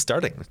 Season's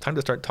starting. It's time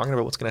to start talking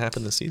about what's going to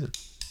happen this season.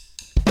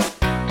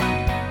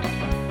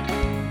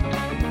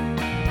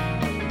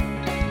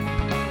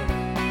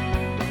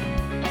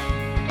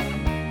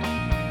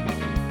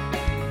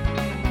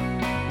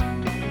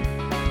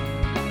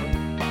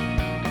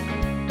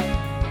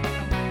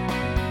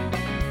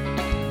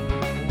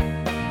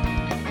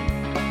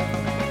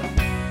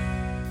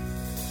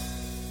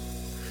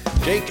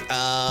 Jake,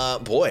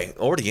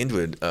 already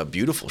into a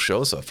beautiful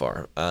show so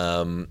far.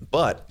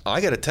 But I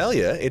got to tell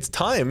you, it's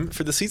time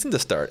for the season to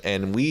start.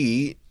 And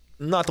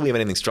not that we have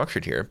anything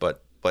structured here,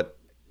 but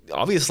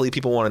obviously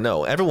people want to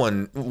know.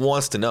 Everyone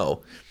wants to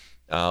know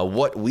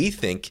what we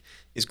think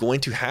is going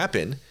to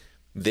happen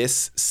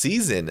this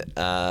season.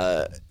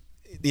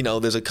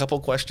 There's a couple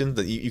questions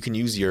that you can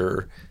use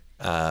your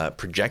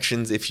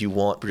projections if you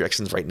want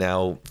projections right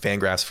now.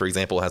 Fangraphs, for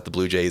example, has the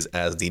Blue Jays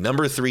as the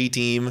number 3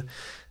 team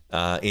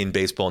in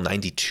baseball,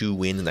 92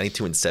 wins,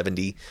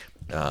 92-70,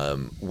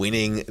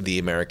 winning the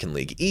American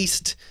League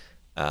East.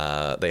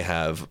 They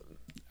have,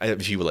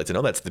 if you would like to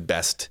know, that's the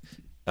best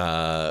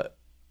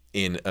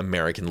in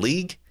American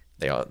League.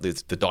 They are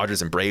the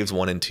Dodgers and Braves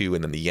 1 and 2,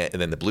 and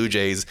then the Blue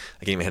Jays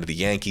a game ahead of the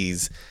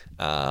Yankees,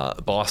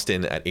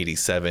 Boston at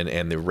 87,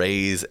 and the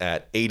Rays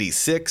at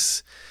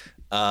 86.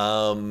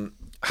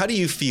 How do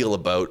you feel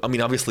about,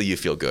 obviously you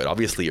feel good.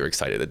 Obviously you're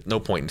excited. There's no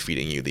point in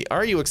feeding you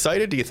are you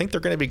excited? Do you think they're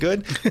going to be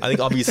good? I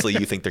think obviously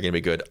you think they're going to be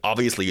good.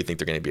 Obviously you think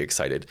they're going to be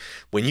excited.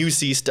 When you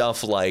see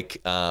stuff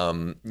like,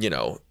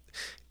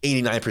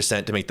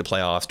 89% to make the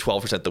playoffs,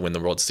 12% to win the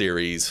World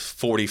Series,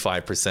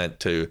 45%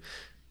 to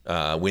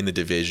win the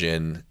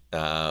division,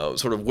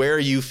 sort of where are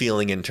you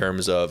feeling in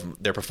terms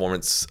of their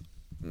performance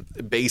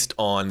based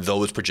on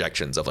those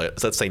projections of,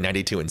 let's say,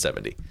 92 and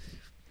 70?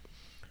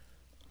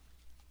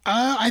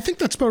 I think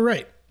that's about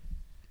right.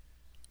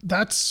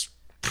 That's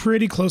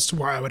pretty close to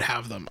where I would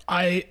have them.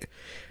 I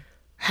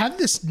had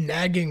this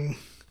nagging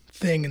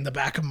thing in the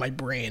back of my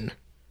brain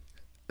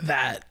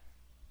that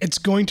it's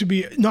going to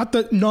be not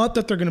that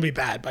they're going to be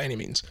bad by any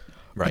means,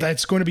 Right. but that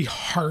it's going to be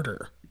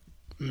harder,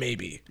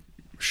 maybe,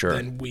 Sure.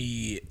 than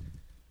we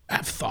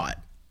have thought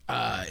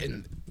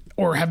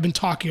or have been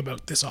talking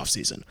about this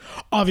offseason.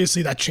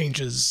 Obviously, that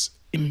changes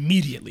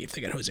immediately if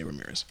they get Jose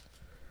Ramirez.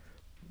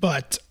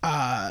 But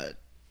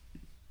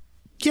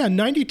yeah,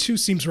 92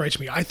 seems right to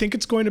me. I think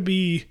it's going to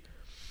be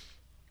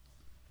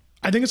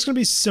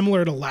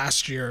similar to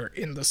last year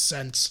in the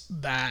sense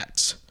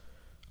that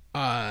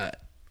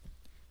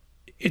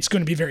it's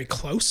going to be very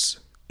close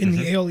in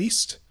the AL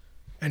East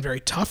and very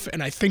tough.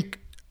 And I think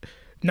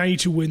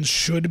 92 wins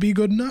should be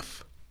good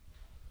enough.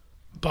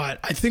 But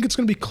I think it's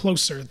going to be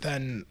closer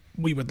than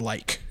we would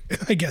like,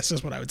 I guess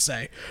is what I would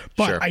say.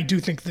 But Sure. I do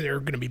think that they're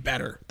going to be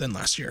better than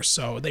last year.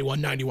 So they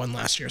won 91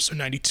 last year. So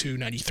 92,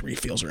 93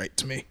 feels right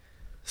to me.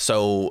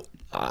 So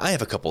I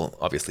have a couple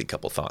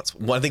thoughts.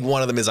 I think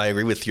one of them is I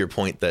agree with your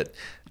point that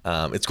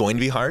it's going to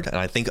be hard, and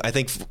I think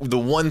the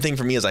one thing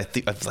for me is I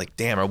was like,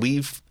 damn,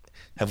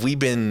 have I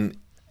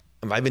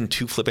been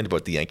too flippant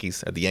about the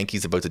Yankees? Are the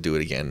Yankees about to do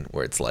it again?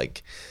 Where it's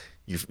like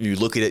you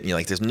look at it and you're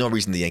like, there's no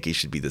reason the Yankees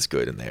should be this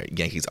good, and the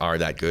Yankees are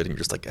that good, and you're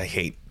just like, I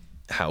hate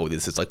how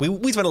this is. Like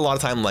we spent a lot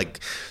of time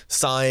like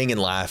sighing and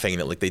laughing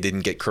that like they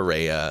didn't get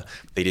Correa,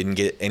 they didn't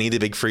get any of the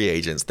big free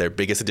agents. Their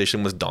biggest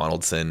addition was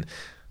Donaldson.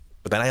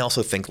 But then I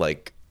also think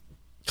like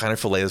Kiner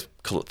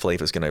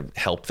Falefa is going to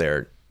help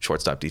their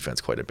shortstop defense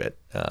quite a bit.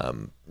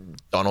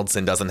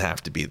 Donaldson doesn't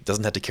have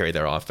to carry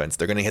their offense.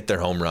 They're going to hit their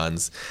home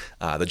runs.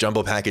 The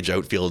jumbo package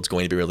outfield is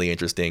going to be really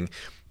interesting.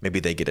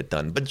 Maybe they get it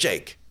done. But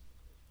Jake,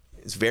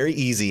 it's very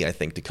easy, I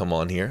think, to come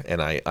on here,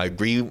 and I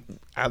agree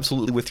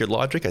absolutely with your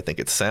logic. I think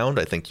it's sound.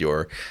 I think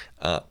your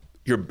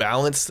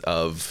balance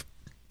of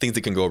things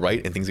that can go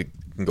right and things that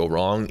can go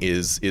wrong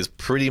is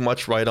pretty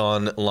much right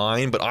on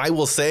line. But I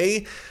will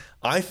say,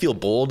 I feel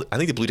bold. I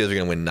think the Blue Jays are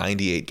going to win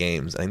 98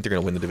 games. I think they're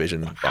going to win the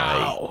division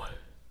by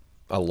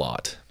a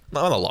lot.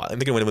 Not a lot. I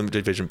think they're going to win the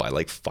division by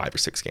like 5 or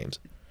 6 games.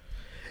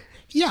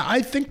 Yeah, I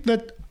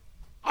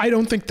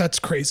don't think that's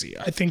crazy.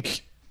 I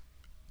think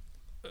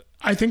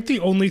the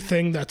only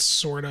thing that's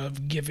sort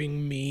of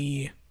giving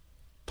me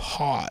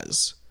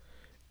pause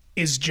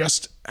is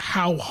just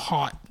how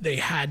hot they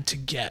had to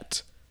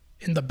get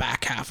in the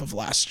back half of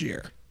last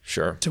year.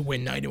 Sure. To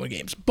win 91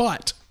 games.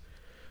 But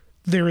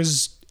there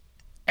is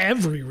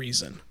every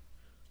reason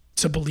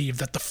to believe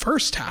that the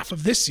first half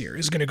of this year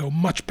is going to go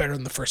much better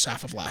than the first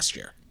half of last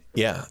year.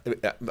 Yeah,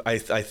 I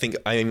think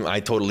I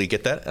totally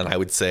get that, and I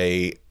would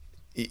say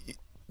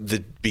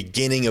the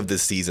beginning of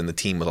this season, the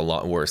team was a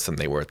lot worse than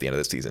they were at the end of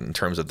the season in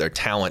terms of their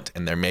talent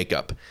and their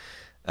makeup.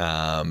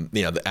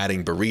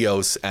 Adding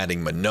Barrios,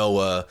 adding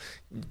Manoah,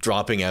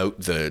 dropping out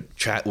the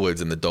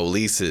Chatwoods and the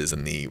Dolises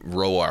and the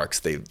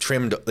Roarks.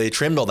 They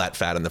trimmed all that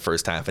fat in the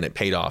first half, and it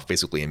paid off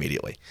basically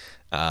immediately.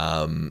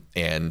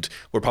 And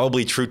we're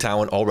probably true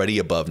talent already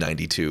above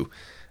 92.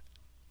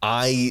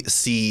 I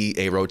see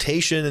a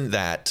rotation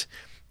that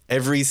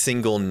every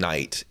single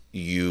night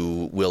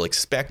you will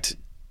expect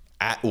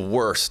at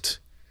worst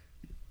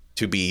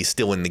to be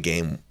still in the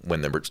game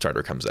when the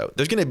starter comes out.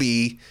 There's going to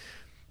be,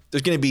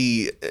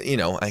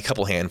 a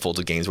couple handfuls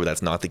of games where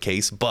that's not the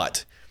case,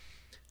 but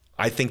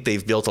I think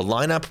they've built a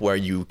lineup where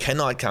you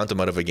cannot count them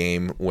out of a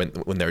game when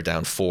they're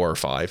down 4 or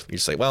 5. You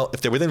say, well,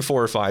 if they're within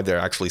 4 or 5, they're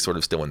actually sort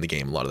of still in the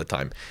game a lot of the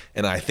time.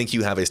 And I think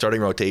you have a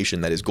starting rotation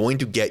that is going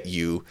to get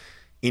you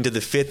into the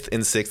 5th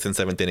and 6th and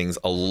 7th innings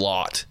a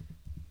lot,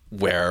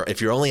 where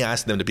if you're only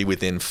asking them to be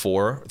within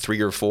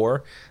 3 or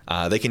 4,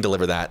 they can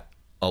deliver that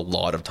a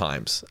lot of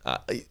times.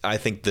 I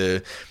think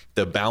the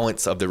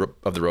balance of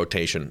the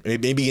rotation,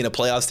 maybe in a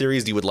playoff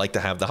series, you would like to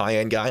have the high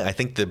end guy. I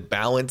think the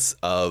balance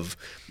of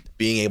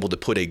being able to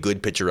put a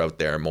good pitcher out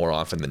there more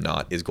often than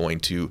not is going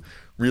to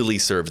really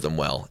serve them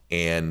well.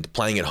 And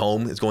playing at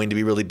home is going to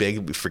be really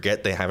big. We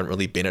forget they haven't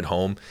really been at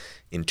home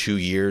in 2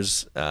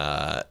 years.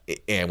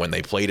 And when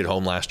they played at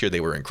home last year, they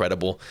were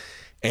incredible.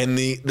 And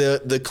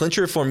the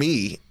clincher for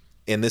me,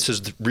 and this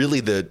is really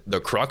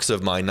the crux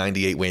of my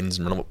 98 wins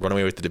and run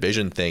away with the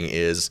division thing,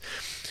 is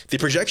the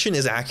projection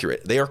is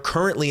accurate. They are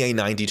currently a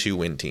 92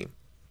 win team.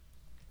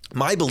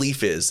 My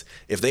belief is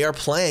if they are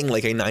playing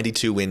like a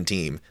 92 win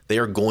team, they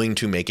are going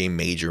to make a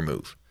major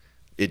move.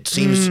 It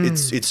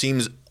seems it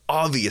seems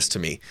obvious to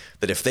me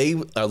that if they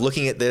are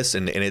looking at this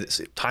and it's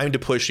time to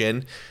push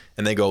in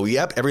and they go,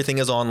 yep, everything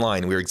is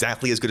online. We're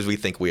exactly as good as we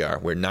think we are.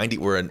 We're a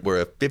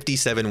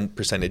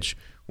 57%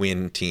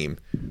 win team.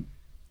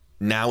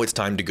 Now it's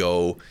time to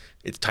go.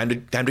 It's time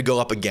to go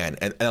up again.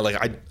 And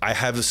I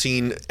have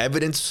seen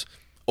evidence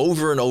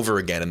over and over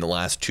again in the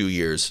last 2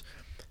 years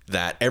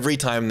that every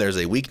time there's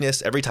a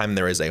weakness, every time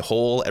there is a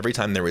hole, every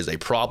time there is a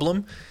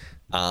problem,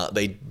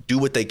 they do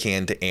what they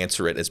can to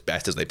answer it as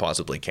best as they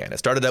possibly can. It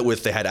started out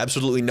with they had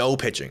absolutely no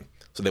pitching,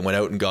 so they went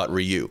out and got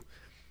Ryu.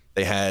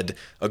 They had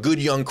a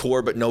good young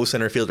core but no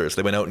center fielders.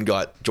 They went out and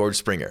got George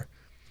Springer.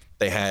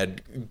 They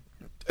had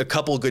a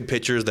couple of good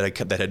pitchers that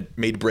had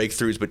made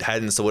breakthroughs but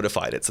hadn't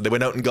solidified it. So they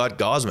went out and got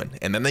Gausman,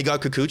 and then they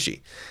got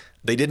Kikuchi.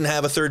 They didn't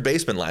have a third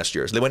baseman last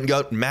year, so they went and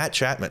got Matt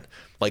Chapman.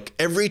 Like,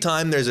 every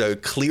time there's a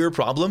clear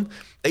problem,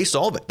 they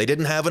solve it. They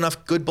didn't have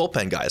enough good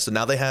bullpen guys, so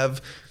now they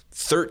have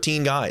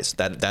 13 guys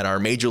that are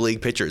major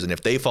league pitchers, and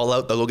if they fall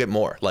out, they'll go get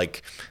more.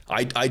 Like,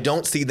 I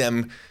don't see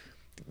them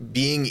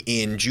being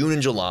in June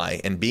and July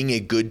and being a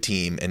good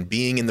team and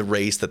being in the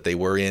race that they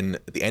were in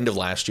at the end of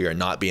last year and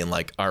not being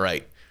like, all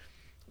right,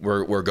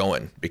 we're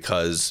going,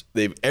 because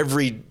they've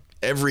every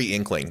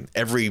inkling,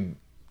 every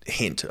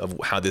hint of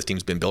how this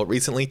team's been built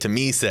recently, to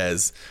me,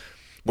 says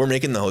we're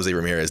making the Jose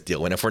Ramirez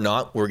deal. And if we're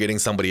not, we're getting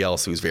somebody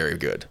else who's very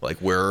good.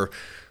 Like, we're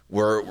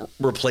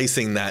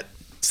replacing that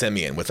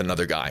Semien with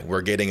another guy.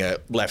 We're getting a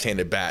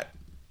left-handed bat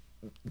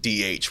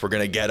DH. We're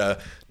going to get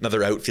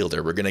another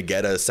outfielder. We're going to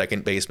get a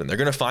second baseman. They're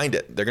going to find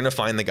it. They're going to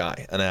find the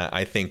guy. And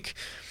I think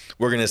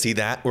we're going to see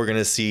that. We're going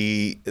to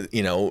see,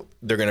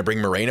 they're going to bring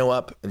Moreno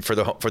up for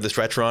the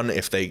stretch run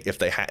if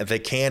they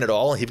can at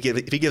all. If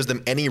he gives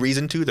them any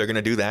reason to, they're going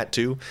to do that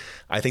too.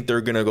 I think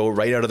they're going to go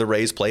right out of the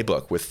Rays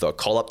playbook with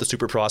call up the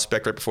super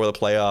prospect right before the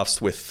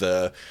playoffs, with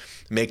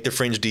make the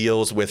fringe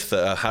deals, with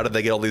how did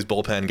they get all these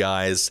bullpen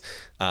guys.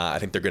 I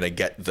think they're going to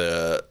get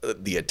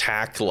the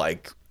attack,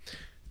 like,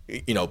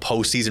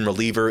 postseason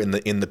reliever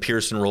in the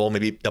Pearson role,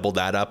 maybe double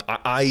that up.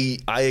 I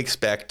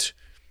expect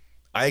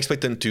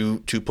them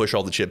to push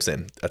all the chips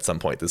in at some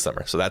point this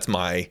summer. So that's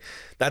my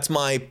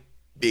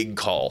big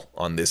call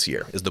on this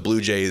year, is the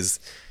Blue Jays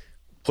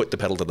put the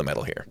pedal to the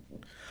metal here.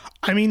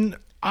 I mean,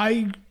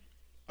 I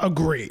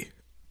agree.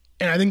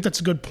 And I think that's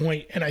a good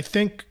point. And I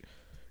think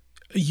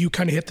you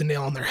kind of hit the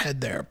nail on their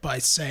head there by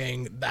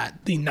saying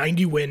that the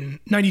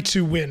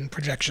 92 win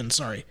projection,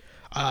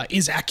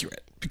 is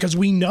accurate, because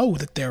we know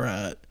that they're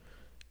a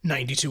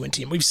 92 win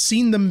team. We've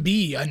seen them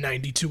be a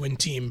 92 win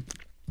team,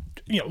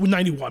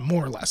 91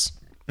 more or less.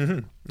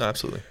 Mm-hmm. No,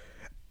 absolutely.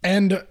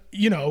 And,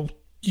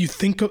 you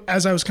think,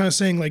 as I was kind of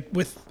saying, like,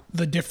 with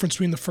the difference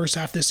between the first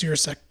half this year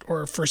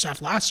or first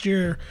half last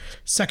year,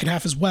 second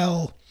half as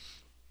well,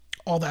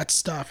 all that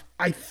stuff.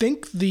 I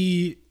think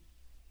the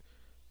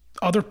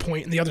other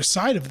point and the other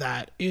side of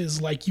that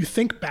is, like, you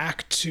think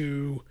back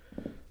to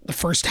the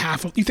first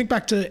half you think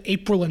back to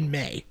April and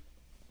May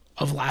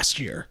of last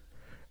year,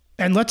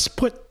 and let's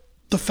put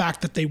the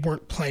fact that they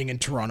weren't playing in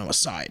Toronto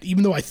aside,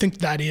 even though I think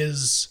that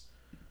is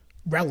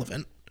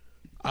relevant,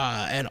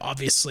 and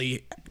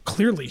obviously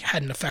clearly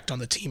had an effect on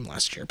the team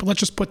last year. But let's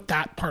just put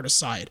that part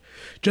aside.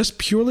 Just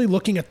purely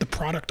looking at the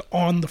product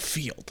on the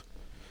field,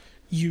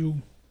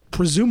 you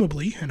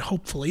presumably and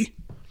hopefully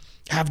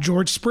have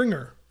George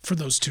Springer for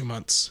those 2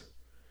 months.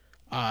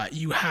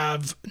 You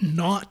have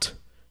not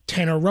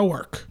Tanner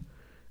Roark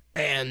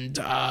and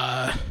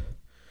Tyler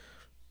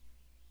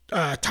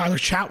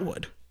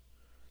Chatwood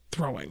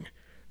throwing,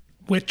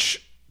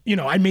 which,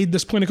 I made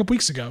this point a couple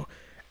weeks ago.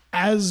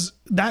 As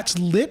that's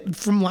lit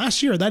from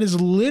last year, that is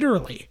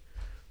literally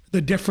the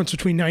difference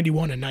between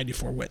 91 and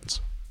 94 wins.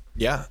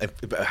 Yeah,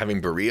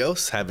 having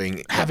Barrios,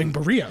 having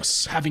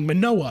Barrios, having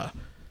Manoah,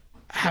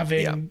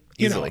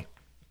 easily.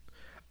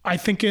 I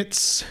think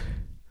it's.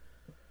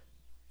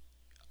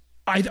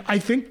 I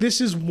think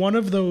this is one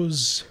of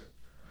those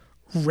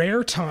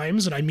rare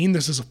times, and I mean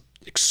this as an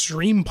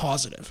extreme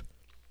positive.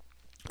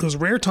 Those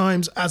rare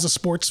times as a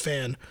sports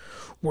fan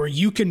where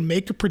you can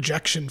make a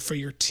projection for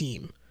your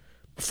team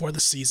before the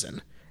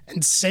season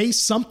and say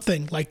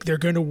something like they're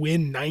going to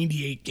win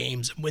 98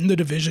 games and win the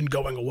division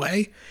going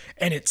away,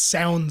 and it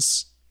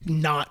sounds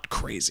not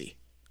crazy.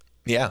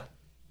 Yeah.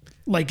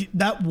 Like,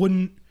 that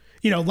wouldn't,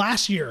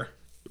 last year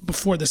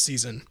before the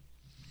season,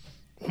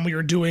 when we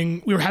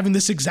were having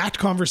this exact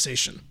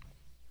conversation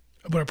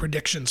about our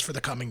predictions for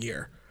the coming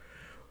year,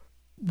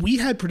 we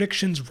had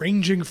predictions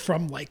ranging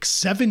from like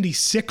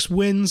 76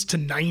 wins to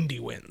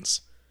 90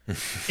 wins.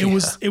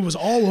 It was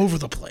all over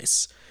the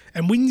place.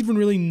 And we didn't even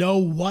really know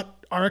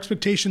what our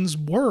expectations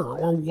were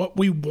or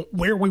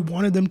where we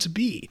wanted them to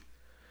be.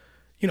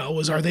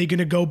 Are they going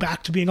to go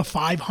back to being a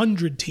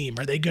 500 team?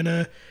 Are they going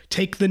to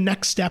take the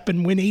next step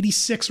and win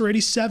 86 or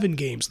 87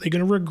 games? Are they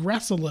going to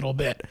regress a little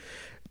bit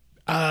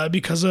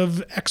because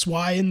of X,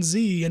 Y, and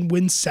Z and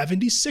win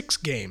 76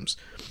 games?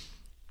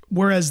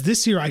 Whereas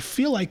this year, I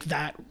feel like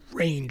that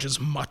range is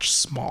much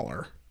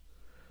smaller.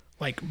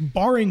 Like,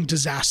 barring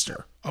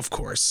disaster, of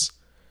course.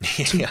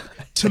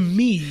 To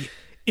me,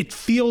 it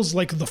feels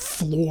like the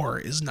floor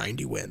is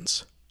 90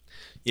 wins.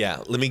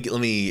 Yeah, let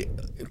me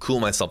cool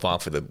myself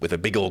off with a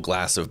big old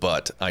glass of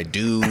butt. I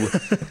do.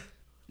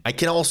 I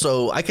don't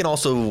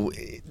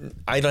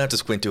have to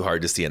squint too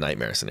hard to see a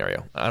nightmare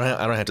scenario. I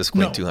don't have to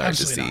squint too hard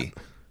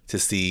to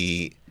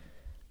see.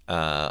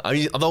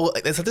 Although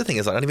that's the other thing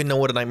is I don't even know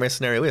what a nightmare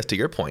scenario is. To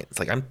your point, it's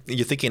like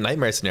you're thinking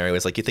nightmare scenario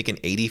is like you're thinking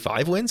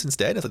 85 wins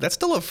instead. It's like that's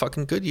still a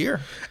fucking good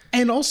year.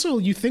 And also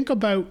you think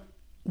about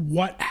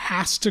what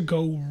has to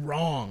go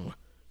wrong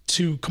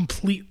to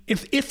complete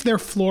if their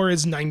floor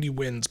is 90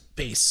 wins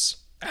base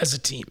as a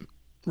team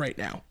right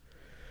now.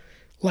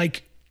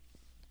 Like,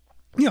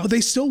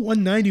 they still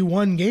won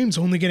 91 games,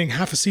 only getting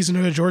half a season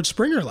out of George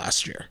Springer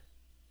last year.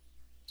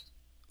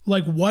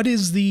 Like, what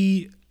is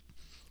the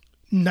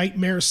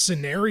nightmare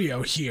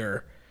scenario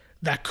here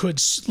that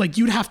could, like,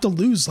 you'd have to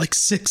lose like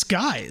 6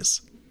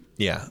 guys.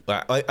 Yeah,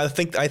 I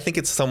think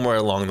it's somewhere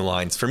along the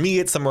lines. For me,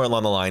 it's somewhere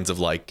along the lines of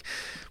like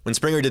when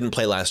Springer didn't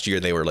play last year,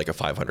 they were like a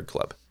 500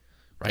 club,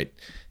 right?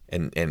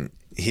 And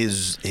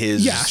his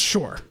Yeah,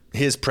 sure.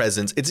 his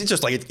presence. It's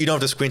just like you don't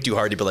have to squint too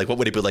hard to be like, what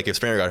would it be like if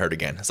Springer got hurt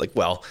again? It's like,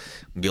 well,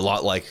 it'd be a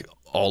lot like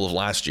all of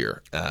last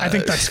year. I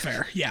think that's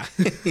fair. Yeah.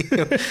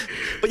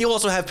 But you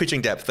also have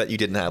pitching depth that you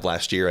didn't have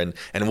last year, and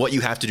what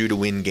you have to do to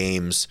win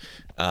games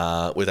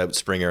without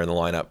Springer in the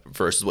lineup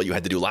versus what you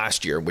had to do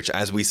last year, which,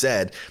 as we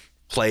said,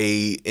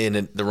 play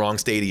in the wrong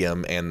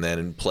stadium and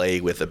then play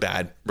with a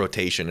bad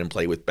rotation and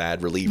play with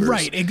bad relievers.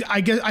 Right.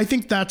 I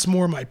think that's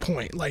more my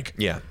point. Like,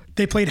 Yeah.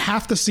 they played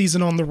half the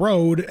season on the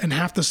road and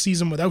half the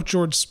season without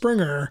George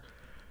Springer.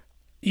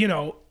 You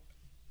know,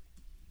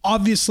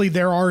 obviously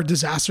there are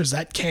disasters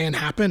that can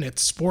happen.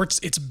 It's sports,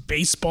 it's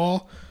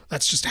baseball.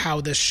 That's just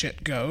how this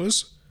shit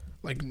goes.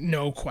 Like,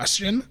 no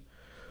question.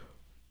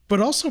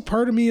 But also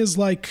part of me is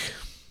like,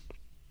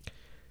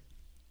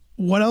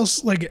 what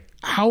else? Like,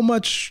 how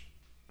much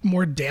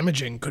more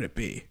damaging could it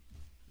be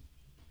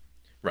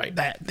Right.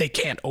 that they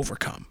can't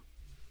overcome?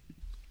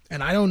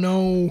 And I don't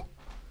know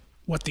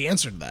what the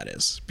answer to that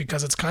is,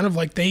 because it's kind of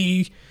like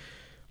they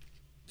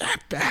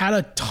had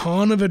a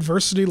ton of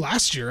adversity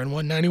last year and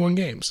won 91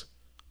 games.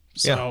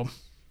 So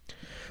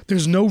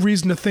there's no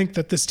reason to think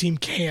that this team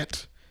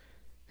can't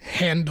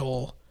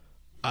handle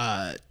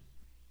that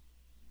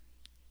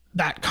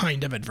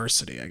kind of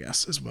adversity, I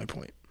guess, is my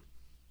point.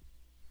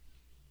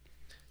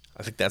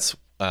 I think that's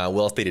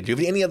well stated. Do you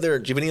have any other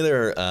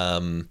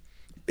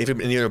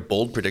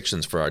bold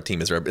predictions for our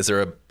team? Is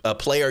there a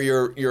player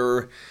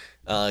you're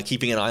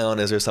keeping an eye on?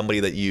 Is there somebody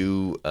that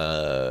you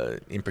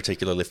in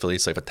particular feel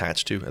yourself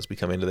attached to as we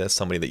come into this?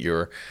 Somebody that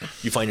you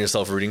find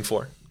yourself rooting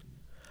for?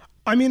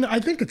 I mean, I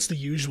think it's the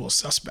usual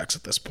suspects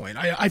at this point.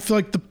 I feel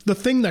like the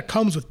thing that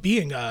comes with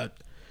being a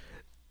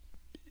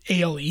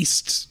AL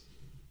East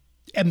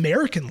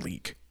American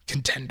League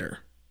contender,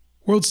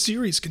 World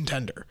Series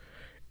contender,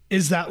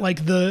 is that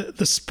like the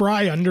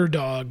spry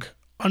underdog,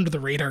 under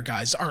the radar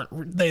guys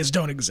they just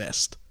don't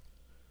exist.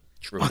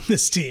 True. On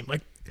this team.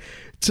 Like,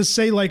 to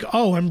say like,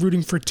 oh, I'm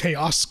rooting for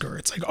Teoscar.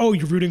 It's like, oh,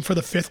 you're rooting for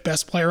the 5th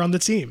best player on the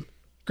team.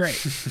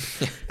 Great.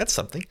 That's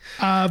something.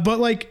 But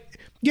like,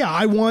 yeah,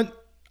 I want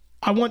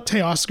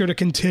Teoscar to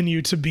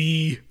continue to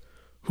be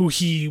who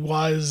he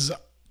was,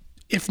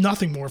 if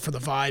nothing more, for the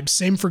vibes.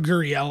 Same for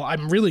Gurriel.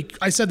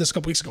 I said this a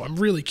couple weeks ago, I'm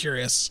really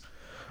curious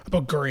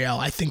about Gurriel.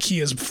 I think he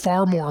is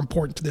far more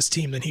important to this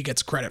team than he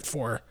gets credit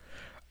for.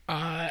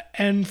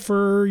 And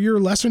for your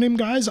lesser name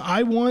guys,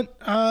 I want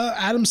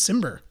Adam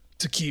Simber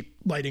to keep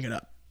lighting it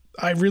up.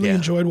 I really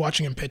enjoyed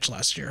watching him pitch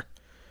last year.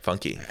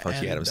 Funky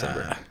Adam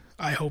Simber.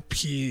 I hope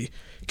he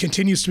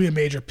continues to be a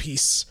major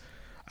piece,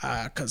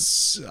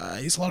 because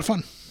he's a lot of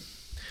fun.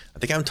 I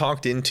think I'm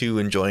talked into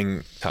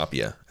enjoying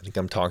Tapia. I think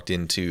I'm talked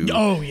into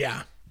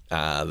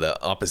the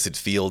opposite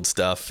field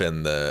stuff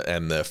and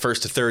the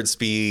first to third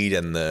speed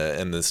and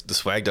the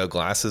swagged out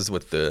glasses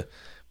with the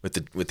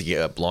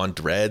blonde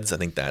dreads. I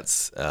think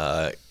that's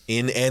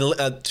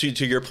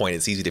to your point,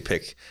 it's easy to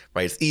pick,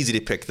 right? It's easy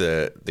to pick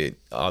the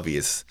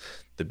obvious,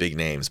 the big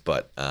names,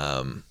 but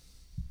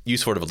you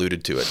sort of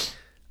alluded to it.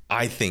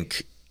 I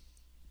think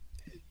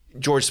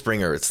George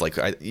Springer, it's like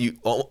you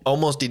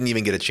almost didn't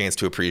even get a chance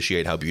to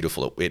appreciate how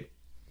beautiful it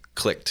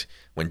clicked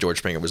when George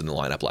Springer was in the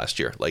lineup last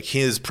year. Like,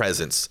 his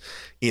presence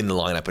in the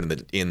lineup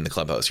and in the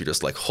clubhouse, you're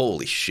just like,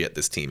 holy shit,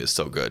 this team is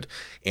so good.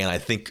 And I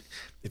think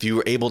if you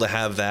were able to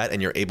have that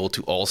and you're able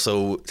to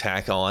also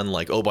tack on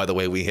like, oh, by the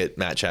way, we hit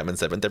Matt Chapman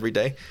 7th every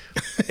day,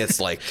 it's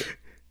like,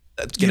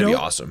 that's going to be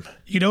awesome.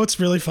 You know, it's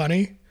really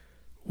funny.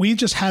 We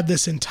just had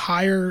this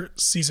entire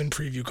season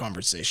preview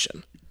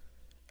conversation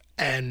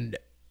and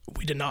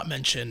we did not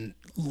mention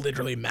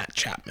literally Matt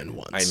Chapman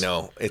once. I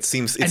know. It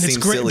seems great,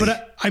 silly.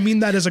 But I mean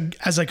that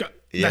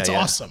that's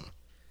awesome.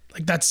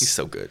 Like, he's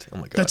so good. Oh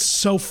my God. That's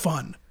so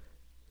fun.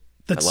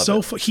 That's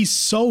so fun. He's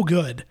so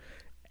good.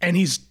 And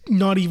he's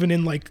not even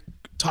in like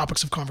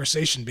topics of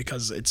conversation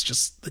because it's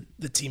just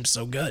the team's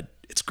so good.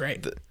 It's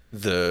great.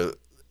 The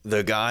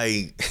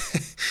guy,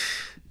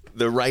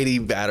 the righty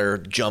batter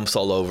jumps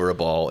all over a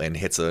ball and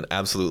hits an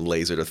absolute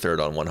laser to third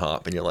on one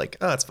hop, and you're like,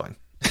 oh, that's fine.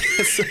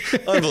 It's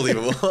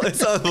unbelievable.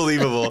 It's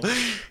unbelievable.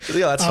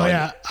 Yeah, that's fine.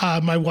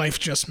 Yeah. My wife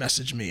just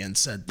messaged me and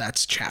said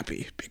that's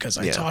Chappie because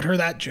I taught her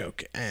that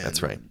joke. And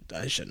that's right.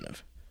 I shouldn't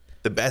have.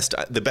 The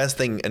best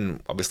thing,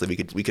 and obviously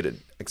we could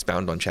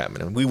expound on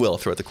Chapman, and we will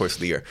throughout the course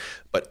of the year.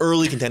 But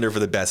early contender for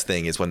the best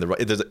thing is when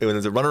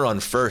there's a runner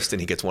on first and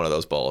he gets one of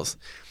those balls,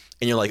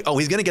 and you're like, oh,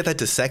 he's gonna get that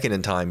to second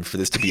in time for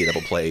this to be a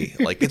double play.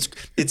 Like,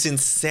 it's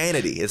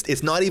insanity.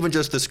 It's not even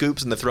just the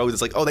scoops and the throws.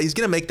 It's like, oh, he's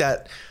gonna make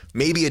that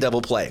maybe a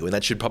double play when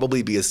that should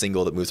probably be a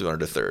single that moves the runner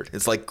to third.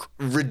 It's like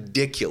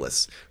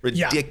ridiculous.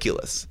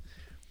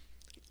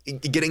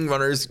 Getting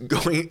runners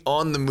going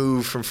on the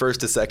move from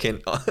first to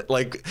second,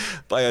 like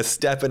by a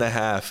step and a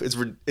half, it's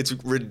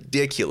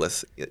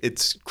ridiculous.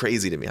 It's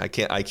crazy to me. I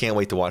can't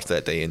wait to watch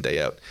that day in, day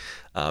out.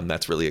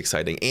 That's really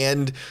exciting.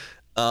 And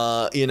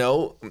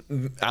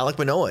Alek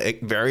Manoah,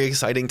 very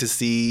exciting to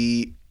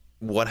see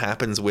what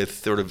happens with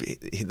sort of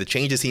the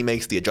changes he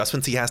makes, the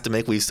adjustments he has to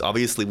make. We've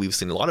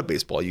seen a lot of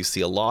baseball. You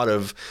see a lot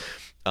of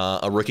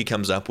a rookie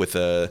comes up with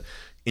a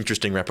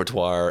interesting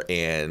repertoire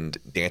and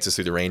dances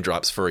through the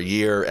raindrops for a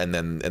year, and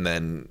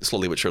then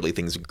slowly but surely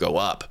things go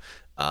up.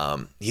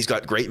 He's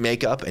got great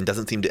makeup and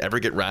doesn't seem to ever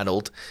get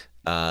rattled.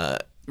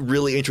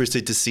 Really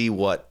interested to see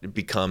what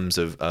becomes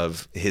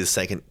of his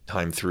second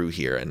time through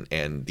here,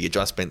 and the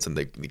adjustments and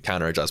the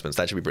counter adjustments.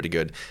 That should be pretty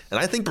good. And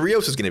I think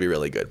Berríos is going to be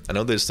really good. I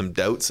know there's some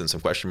doubts and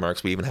some question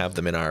marks. We even have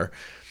them in our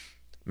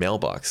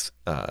mailbox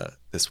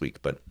this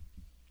week, but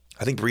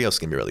I think Berríos is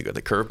going to be really good.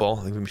 The curveball,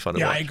 I think it'll be fun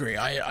to watch. I agree.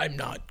 I'm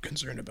not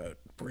concerned about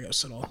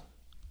Berríos at all.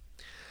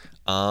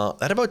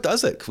 That about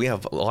does it. We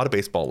have a lot of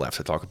baseball left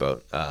to talk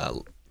about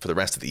for the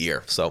rest of the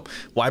year. So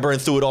why burn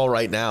through it all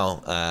right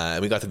now?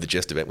 And we got to the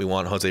gist of it. We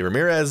want Jose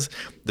Ramirez.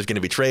 There's going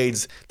to be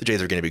trades. The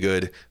Jays are going to be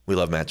good. We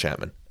love Matt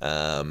Chapman.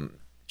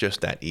 Just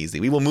that easy.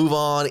 We will move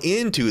on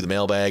into the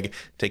mailbag.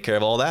 Take care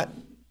of all that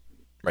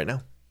right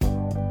now.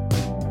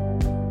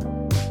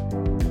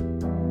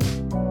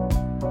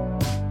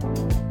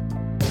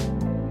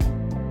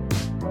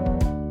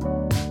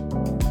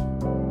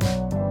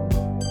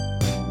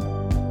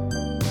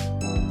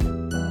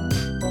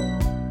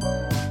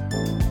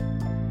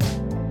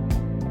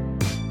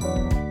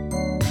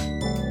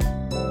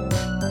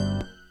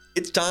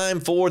 It's time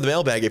for the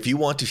mailbag. If you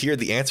want to hear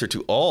the answer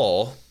to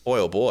all, boy,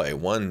 oh boy,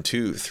 1,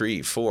 2,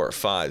 3, 4,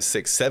 5,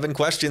 6, 7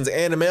 questions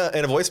and a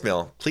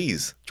voicemail,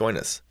 please join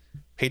us.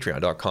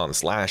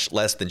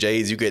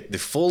 Patreon.com/LessThanJays. You get the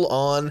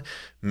full-on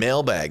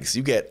mailbags.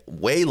 You get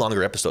way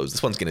longer episodes.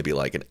 This one's going to be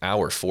like an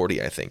hour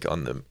 40, I think,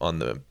 on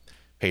the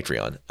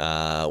Patreon.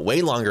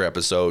 Way longer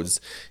episodes.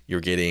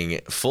 You're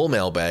getting full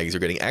mailbags.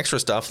 You're getting extra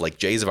stuff like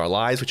Jays of Our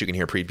Lives, which you can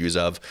hear previews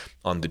of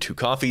on the Two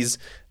Coffees.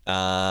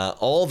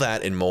 All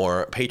that and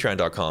more.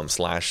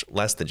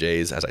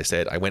 Patreon.com/LessThanJays. As I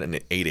said, I went and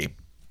ate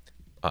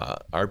a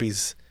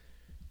Arby's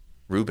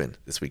Reuben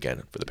this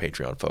weekend for the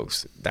Patreon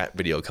folks. That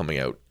video coming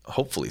out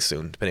hopefully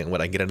soon, depending on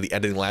when I get into the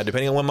editing lab,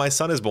 depending on when my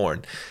son is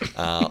born.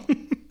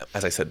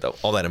 As I said, though,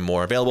 all that and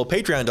more available.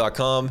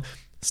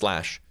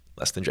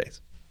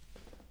 Patreon.com/LessThanJays.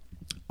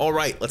 All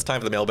right, let's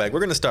time for the mailbag. We're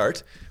going to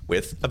start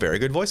with a very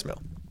good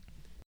voicemail.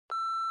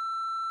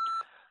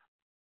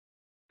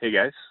 Hey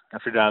guys,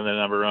 after dialing the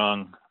number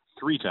wrong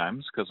 3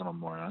 times because I'm a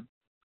moron,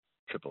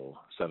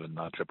 777,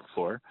 not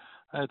 444.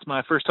 It's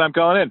my first time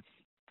calling in.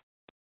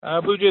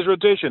 Blue Jays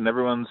rotation.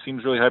 Everyone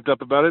seems really hyped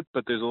up about it,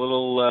 but there's a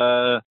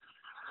little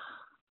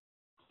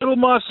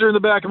monster in the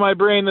back of my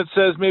brain that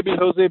says maybe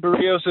Jose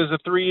Berríos is a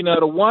 3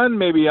 out of 1.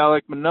 Maybe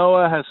Alek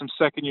Manoah has some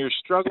second-year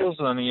struggles,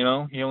 and he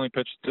only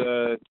pitched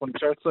 20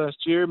 starts last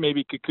year.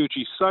 Maybe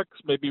Kikuchi sucks.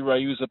 Maybe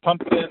Ryu's a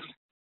pumpkin,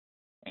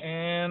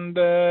 and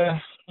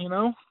just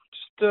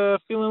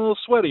feeling a little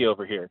sweaty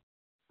over here.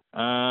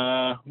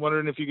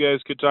 Wondering if you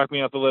guys could talk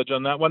me off the ledge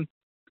on that one.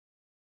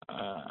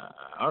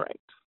 All right.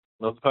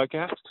 Love the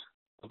podcast.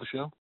 Love the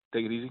show.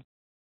 Take it easy.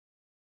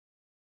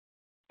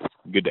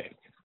 Good day.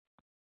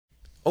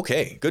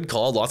 Okay, good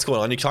call. Lots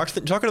going on. You're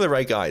talking to the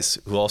right guys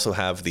who also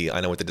have the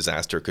I know what the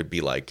disaster could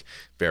be like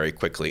very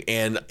quickly.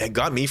 And it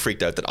got me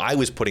freaked out that I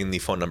was putting the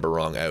phone number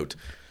wrong out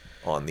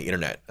on the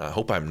internet. I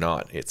hope I'm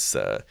not. It's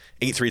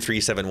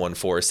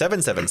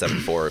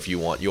 833-714-7774 if you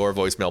want your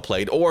voicemail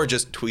played, or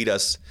just tweet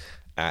us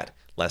at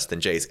Less Than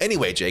Jays.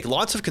 Anyway, Jake,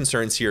 lots of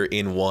concerns here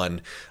in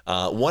one.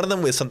 One of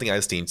them is something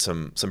I've seen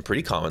some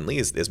pretty commonly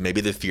is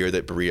maybe the fear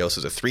that Berríos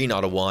is a 3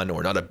 not a 1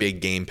 or not a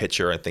big game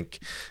pitcher. I think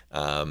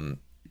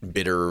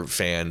bitter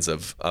fans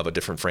of a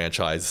different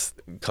franchise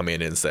come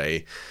in and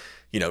say,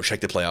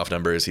 check the playoff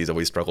numbers. He's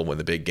always struggled with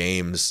the big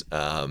games.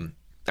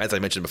 As I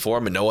mentioned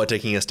before, Manoah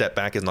taking a step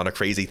back is not a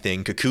crazy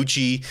thing.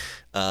 Kikuchi,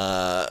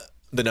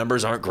 the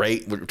numbers aren't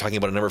great. We're talking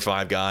about a number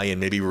 5 guy,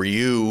 and maybe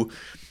Ryu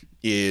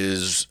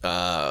is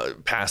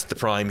past the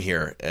prime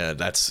here.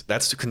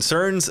 That's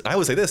concerns. I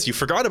would say this: you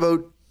forgot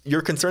about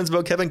your concerns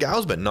about Kevin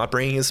Gausman not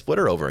bringing his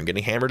splitter over and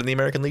getting hammered in the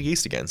American League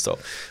East again. So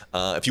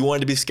if you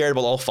wanted to be scared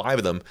about all 5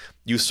 of them,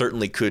 you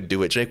certainly could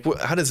do it. Jake,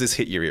 how does this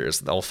hit your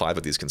ears, all 5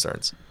 of these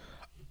concerns?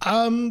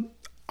 I'm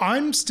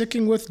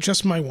sticking with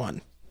just my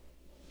one.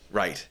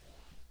 Right.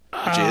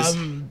 Which is?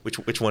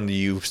 Which one do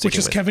you stick with? Which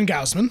is Kevin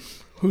Gausman,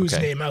 whose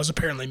name I was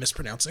apparently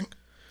mispronouncing.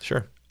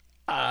 Sure.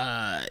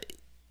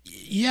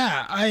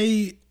 Yeah,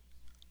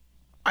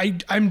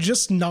 I'm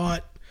just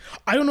not.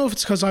 I don't know if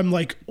it's because I'm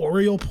like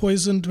Oriole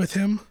poisoned with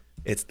him.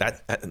 It's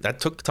that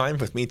took time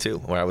with me too,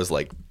 where I was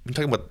like, I'm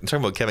talking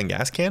about Kevin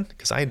Gascan,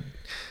 because I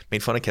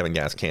made fun of Kevin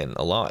Gascan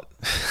a lot.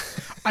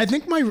 I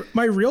think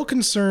my real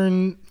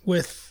concern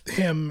with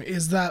him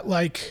is that,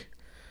 like,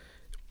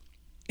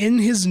 in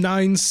his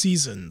 9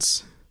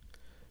 seasons,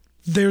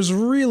 there's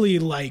really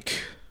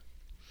like,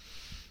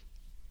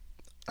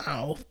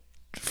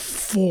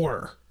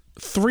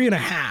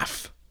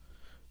 3.5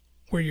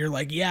 where you're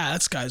like, yeah,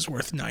 this guy's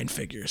worth 9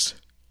 figures.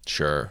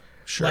 Sure.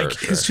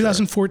 His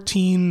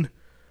 2014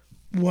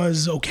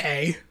 was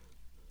okay.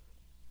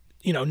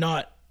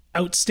 Not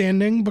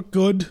outstanding, but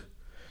good.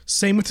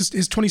 Same with his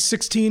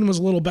 2016 was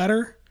a little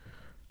better.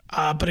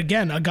 But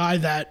again, a guy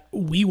that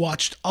we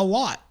watched a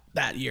lot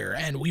that year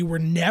and we were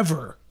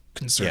never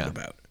concerned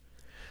about.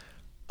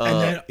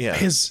 And then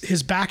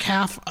his back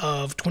half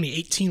of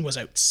 2018 was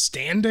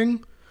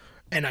outstanding.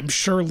 And I'm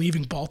sure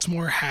leaving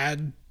Baltimore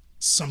had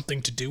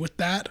something to do with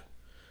that,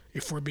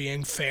 if we're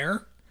being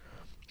fair.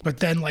 But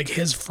then like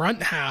his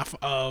front half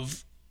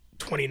of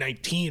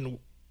 2019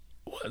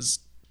 was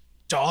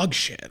dog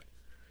shit,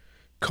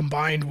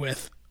 combined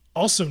with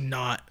also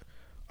not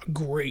a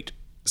great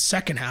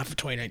second half of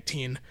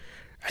 2019.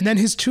 And then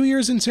his 2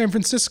 years in San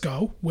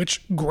Francisco,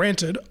 which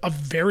granted a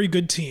very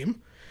good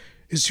team,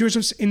 his 2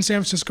 years in San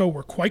Francisco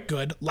were quite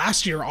good.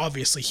 Last year,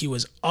 obviously, he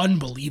was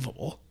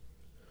unbelievable.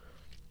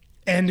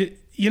 And,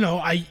 you know,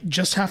 I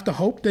just have to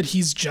hope that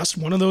he's just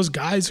one of those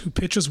guys who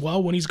pitches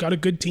well when he's got a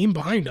good team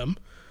behind him,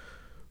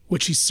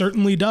 which he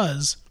certainly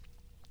does.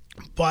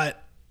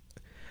 But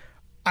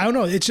I don't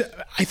know. It's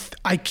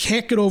I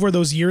can't get over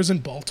those years in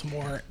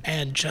Baltimore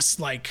and just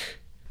like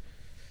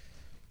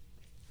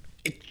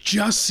it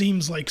just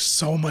seems like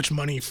so much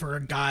money for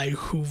a guy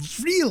who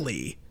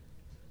really,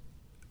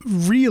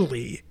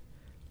 really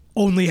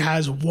only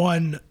has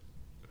one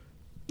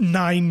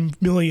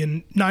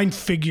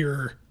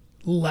 9-figure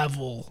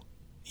level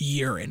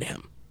year in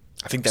him.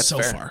 I think that's so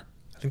fair. far.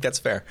 I think that's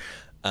fair.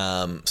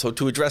 So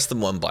to address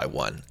them one by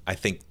one, I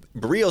think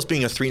Berríos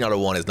being a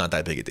 3-1 is not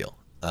that big a deal.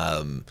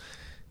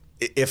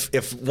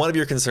 If one of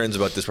your concerns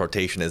about this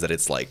rotation is that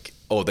it's like,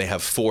 oh, they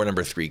have 4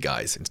 number 3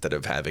 guys instead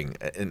of having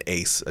an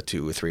ace, a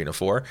 2, a 3, and a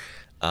 4,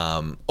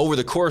 over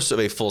the course of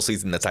a full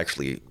season, that's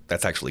actually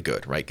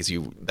good, right? Because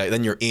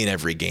then you're in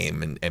every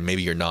game, and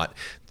maybe you're not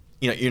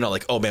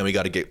like, oh man, we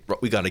got to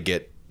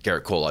get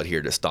Garrett Cole out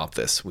here to stop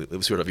this.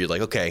 You're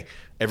like, okay,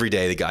 every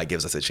day the guy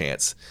gives us a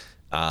chance.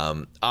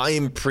 I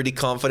am pretty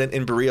confident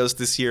in Berríos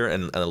this year,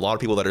 and a lot of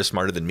people that are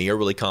smarter than me are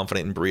really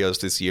confident in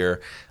Berríos this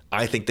year.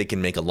 I think they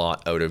can make a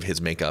lot out of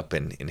his makeup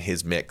and in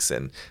his mix,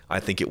 and I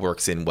think it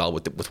works in well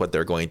with what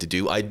they're going to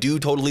do. I do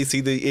totally see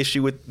the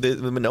issue with the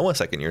Manoah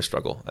second-year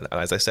struggle.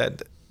 As I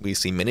said, we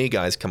see many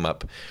guys come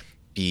up,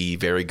 be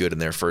very good in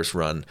their first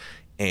run,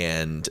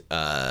 and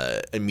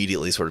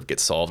immediately sort of get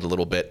solved a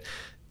little bit.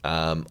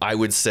 I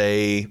would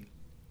say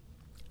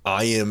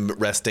I am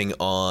resting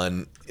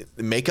on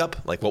makeup.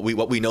 Like what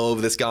we know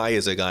of this guy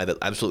is a guy that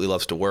absolutely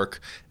loves to work,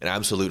 an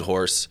absolute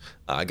horse,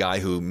 a guy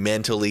who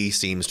mentally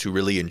seems to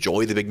really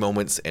enjoy the big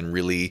moments and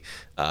really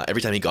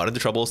every time he got into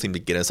trouble seemed to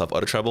get himself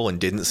out of trouble and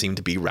didn't seem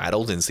to be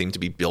rattled and seemed to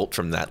be built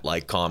from that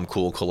like calm,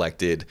 cool,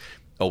 collected,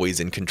 always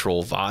in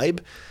control vibe.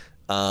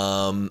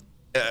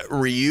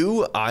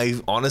 Ryu, I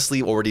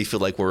honestly already feel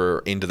like we're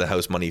into the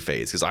house money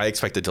phase because I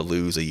expected to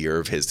lose a year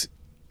of his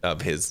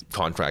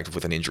contract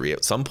with an injury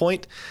at some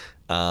point.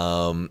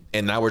 And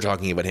now we're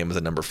talking about him as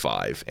a number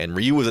 5, and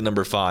Ryu as a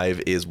number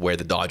 5 is where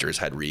the Dodgers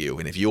had Ryu.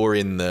 And if you're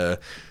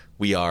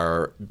we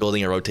are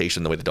building a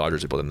rotation the way the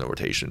Dodgers are building the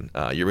rotation,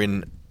 you're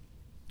in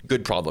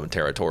good problem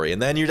territory.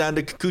 And then you're down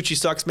to Kikuchi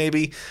sucks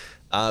maybe,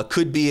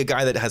 could be a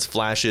guy that has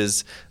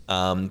flashes.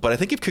 But I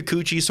think if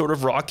Kikuchi's sort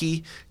of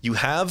rocky, you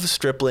have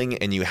Stripling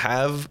and you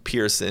have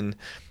Pearson,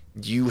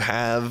 you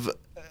have,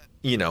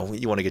 you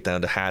want to get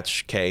down to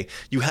Hatch, K.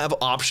 You have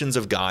options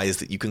of guys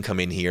that you can come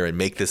in here and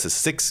make this a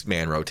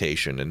 6-man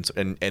rotation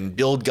and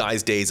build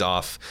guys days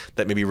off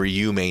that maybe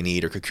Ryu may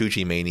need or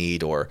Kikuchi may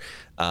need, or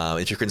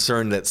if you're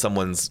concerned that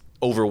someone's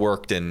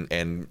overworked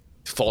and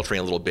faltering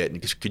a little bit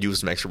and could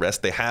use some extra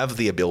rest, they have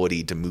the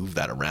ability to move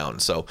that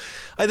around. So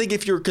I think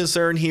if your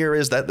concern here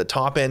is that the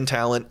top end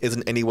talent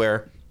isn't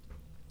anywhere,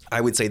 I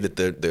would say that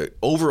the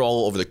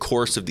overall over the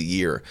course of the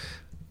year,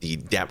 the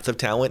depth of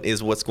talent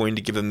is what's going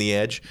to give them the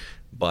edge.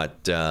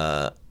 But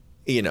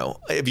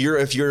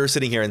if you're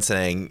sitting here and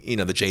saying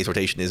the Jays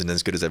rotation isn't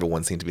as good as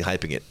everyone seems to be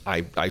hyping it,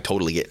 I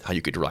totally get how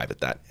you could arrive at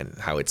that and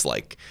how it's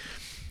like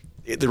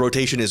the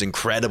rotation is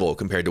incredible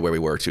compared to where we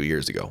were 2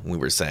 years ago. We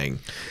were saying,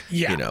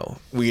 God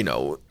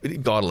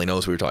only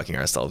knows we were talking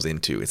ourselves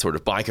into. It's sort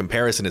of by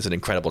comparison, it's an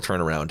incredible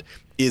turnaround.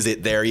 Is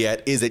it there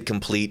yet? Is it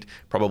complete?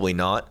 Probably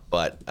not,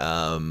 but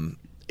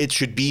it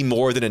should be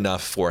more than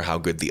enough for how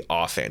good the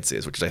offense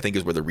is, which I think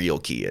is where the real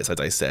key is. As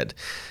I said,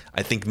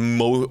 I think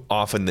more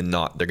often than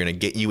not, they're going to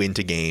get you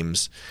into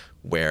games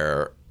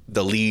where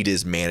the lead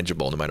is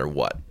manageable no matter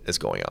what is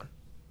going on.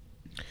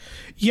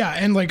 Yeah,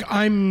 and like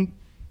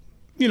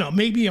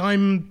maybe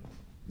I'm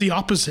the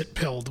opposite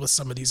pilled with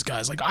Some of these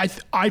guys. Like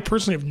I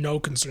personally have no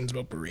concerns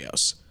about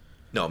Berríos.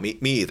 No, me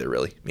either,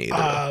 really. Me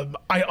either. Really.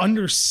 I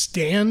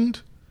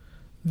understand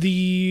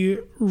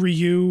the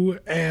Ryu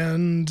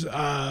and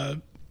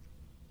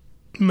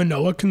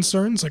Manoah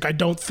concerns. Like I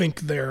don't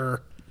think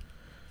that's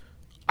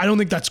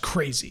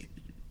crazy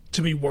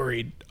to be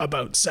worried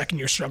about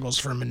second-year struggles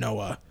for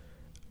Manoah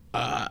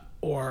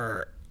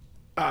or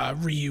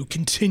Ryu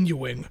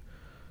continuing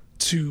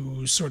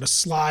to sort of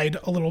slide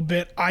a little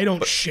bit. I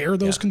don't share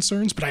those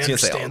concerns, but I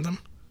understand them.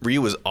 Ryu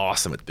was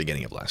awesome at the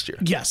beginning of last year.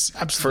 Yes,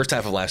 absolutely. First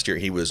half of last year,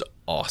 he was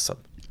awesome.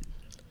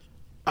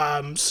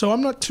 So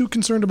I'm not too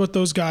concerned about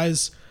those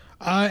guys.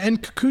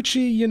 And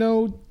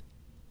Kikuchi,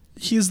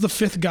 he's the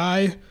 5th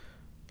guy.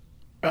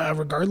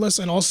 regardless.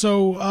 And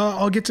also,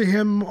 I'll get to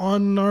him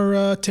on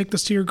our Take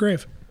This to Your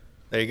Grave.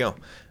 There you go.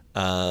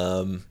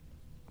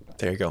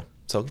 There you go.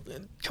 So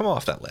come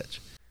off that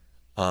ledge.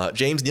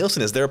 James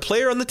Nielsen, is there a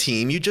player on the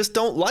team you just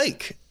don't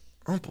like?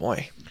 Oh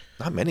boy,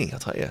 not many, I'll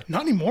tell you.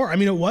 Not anymore. I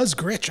mean, it was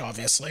Gritch,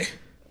 obviously.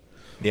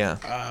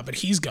 Yeah. But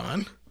he's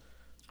gone.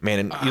 Man,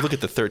 and you look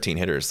at the 13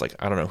 hitters, like,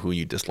 I don't know who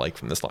you dislike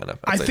from this lineup.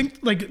 I think,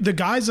 like, the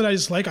guys that I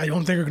dislike, I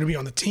don't think are going to be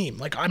on the team.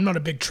 Like, I'm not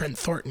a big Trent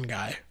Thornton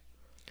guy.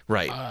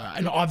 Right.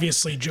 And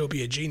obviously Joe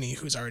Biagini,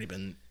 who's already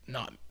been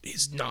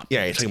he's not.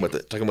 Yeah, you're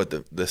talking about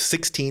the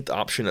 16th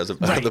option as of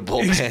the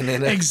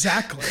bullpen.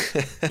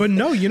 Exactly. But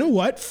no, you know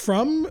what?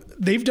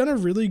 They've done a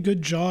really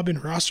good job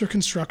in roster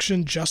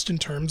construction, just in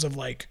terms of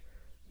like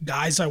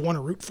guys I want to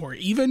root for.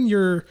 Even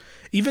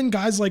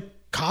guys like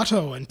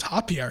Kato and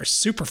Tapia are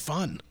super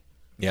fun.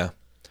 Yeah.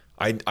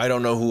 I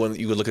don't know who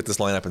you would look at this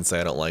lineup and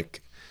say I don't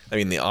like. I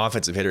mean, the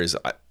offensive hitters,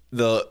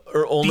 the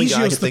only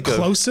guy I can think of. the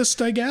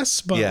closest, I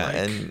guess. But yeah,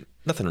 and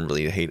nothing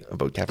really to hate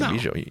about Captain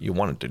Biggio. You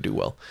want him to do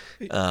well.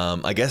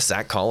 I guess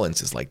Zach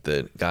Collins is like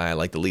the guy I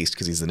like the least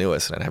because he's the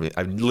newest, and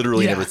I've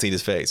literally never seen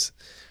his face.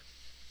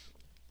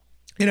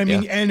 And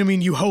I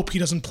mean, you hope he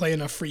doesn't play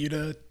enough for you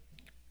to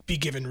be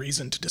given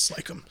reason to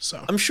dislike him.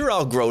 So I'm sure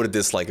I'll grow to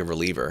dislike a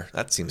reliever.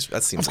 That seems.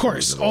 Of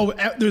course.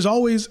 There's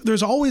always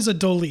a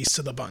Dolis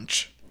to the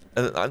bunch.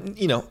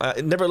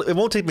 It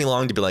won't take me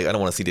long to be like, I don't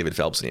want to see David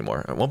Phelps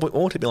anymore. It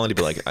won't take me long to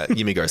be like,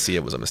 Yimi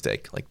Garcia was a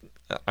mistake. Like,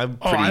 I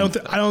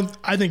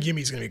think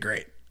Yimi's gonna be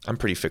great. I'm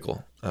pretty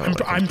fickle.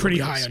 I'm pretty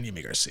high on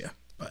Yimi Garcia.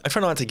 But I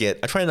try not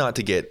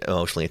to get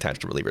emotionally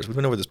attached to relievers. We've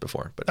been over this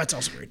before, but that's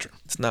also very true.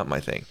 It's not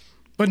my thing.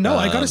 But no,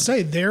 I gotta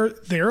say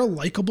they're a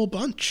likable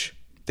bunch.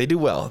 They do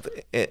well,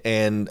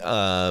 and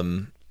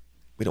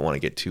we don't want to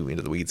get too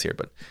into the weeds here,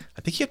 but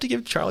I think you have to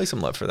give Charlie some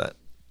love for that.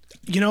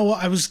 You know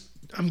what?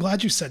 I'm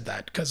glad you said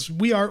that, because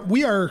we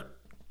are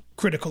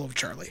critical of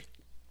Charlie,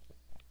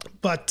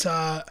 but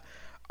I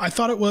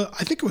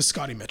think it was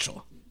Scotty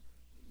Mitchell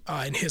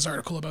in his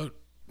article about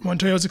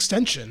Montoyo's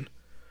extension,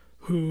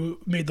 who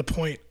made the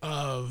point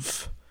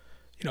of,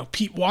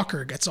 Pete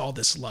Walker gets all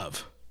this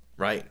love,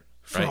 right,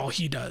 for all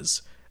he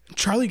does.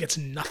 Charlie gets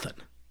nothing.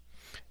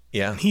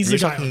 Yeah, he's the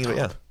guy on top.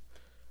 Yeah.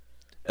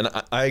 And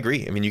I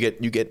agree. I mean, you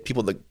get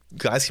people, the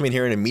guys come in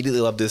here and immediately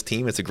love this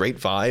team. It's a great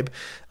vibe.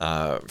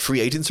 Free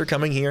agents are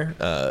coming here.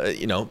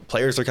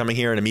 Players are coming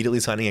here and immediately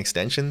signing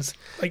extensions.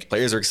 Like,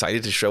 players are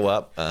excited to show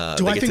up.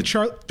 Do I think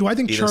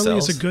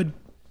Charlie's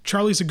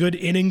a good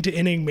inning to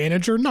inning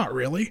manager? Not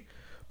really.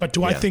 But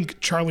do I think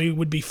Charlie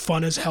would be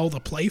fun as hell to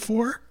play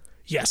for?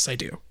 Yes, I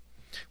do.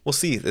 We'll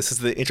see. This is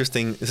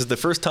the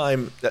first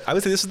time, I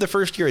would say this is the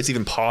first year it's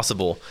even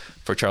possible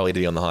for Charlie to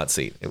be on the hot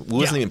seat. It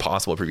wasn't even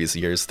possible previous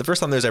years. The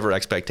first time there's ever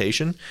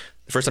expectation.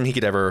 The first time he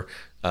could ever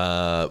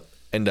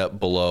end up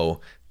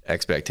below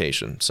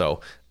expectation.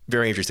 So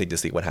very interesting to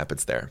see what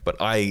happens there. But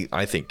I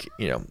think,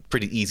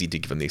 pretty easy to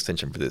give him the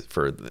extension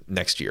for the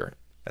next year.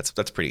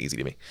 That's pretty easy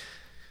to me.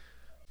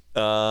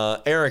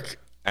 Eric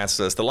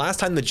asks us, the last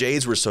time the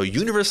Jays were so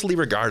universally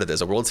regarded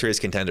as a World Series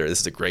contender,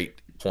 this is a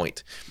great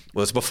point,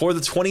 was before the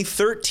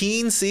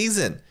 2013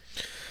 season,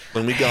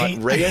 when we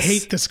got Reyes, I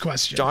hate this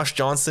question, Josh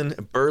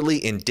Johnson,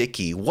 Burley, and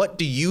Dickey. What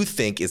do you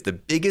think is the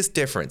biggest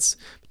difference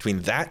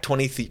between that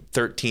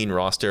 2013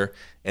 roster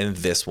and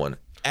this one?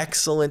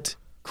 Excellent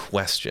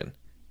question.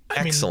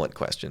 Excellent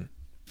question.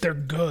 They're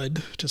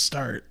good to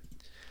start.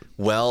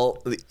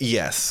 Well,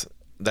 yes.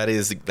 That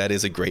is a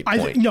great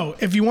point.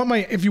 If you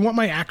want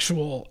my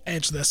actual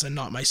answer to this and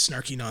not my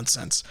snarky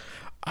nonsense,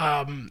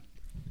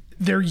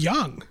 they're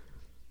young.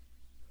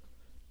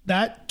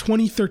 That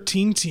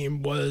 2013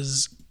 team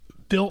was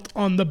built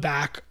on the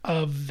back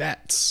of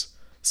vets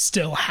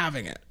still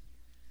having it.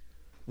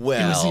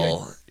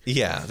 Well,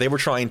 they were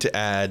trying to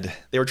add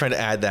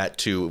that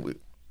to,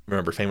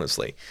 remember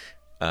famously,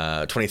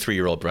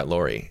 23-year-old Brett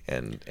Lawrie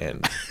and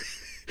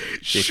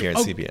JP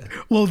Arencibia.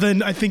 Well,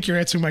 then I think you're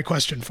answering my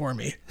question for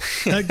me.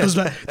 That goes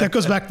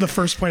back to the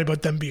first point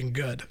about them being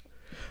good.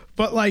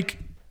 But like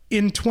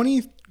going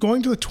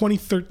to the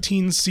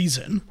 2013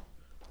 season,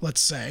 let's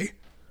say,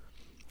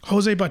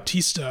 Jose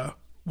Bautista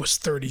was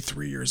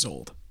 33 years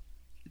old.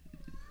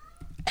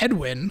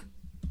 Edwin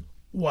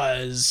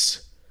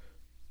was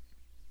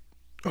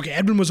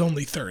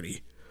only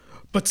 30,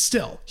 but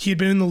still, he had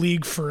been in the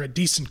league for a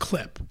decent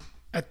clip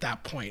at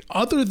that point.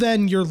 Other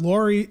than your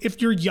Lawrie,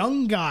 if your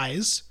young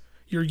guys,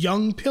 your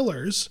young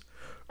pillars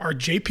are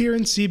JP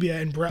Arencibia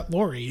and Brett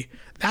Lawrie,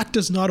 that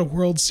does not a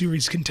World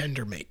Series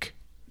contender make.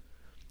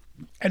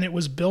 And it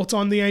was built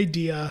on the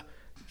idea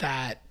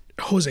that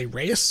Jose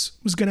Reyes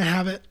was going to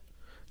have it,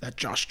 that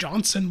Josh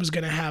Johnson was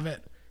going to have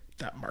it,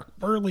 that Mark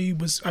Burley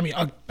was,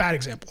 a bad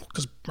example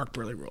because Mark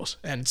Burley rules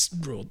and it's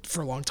ruled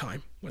for a long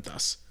time with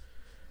us.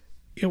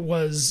 It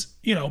was,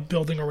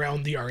 building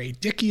around the R.A.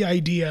 Dickey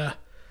idea.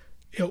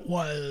 It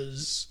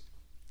was,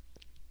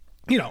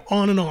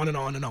 on and on and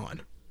on and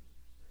on.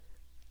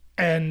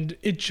 And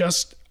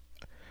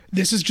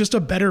this is just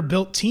a better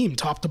built team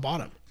top to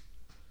bottom.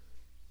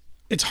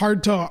 It's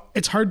hard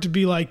to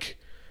be like,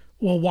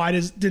 well, why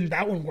didn't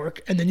that one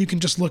work? And then you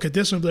can just look at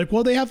this one and be like,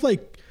 well, they have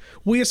like,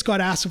 we just got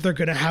asked if they're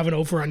going to have an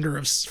over-under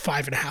of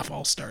 5.5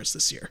 All-Stars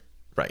this year.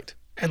 Right.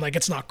 And like,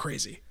 it's not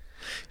crazy.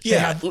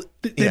 Yeah.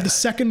 They have the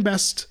second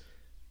best,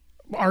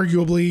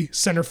 arguably,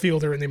 center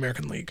fielder in the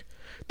American League.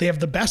 They have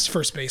the best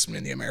first baseman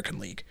in the American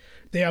League.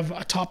 They have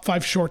a top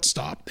 5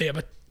 shortstop. They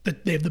have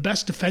the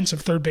best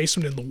defensive third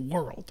baseman in the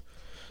world.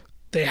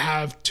 They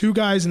have 2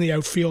 guys in the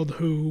outfield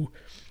who,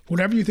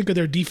 whatever you think of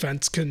their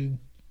defense, can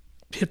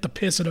hit the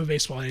piss out of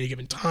baseball at any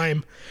given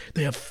time.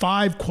 They have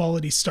 5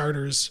 quality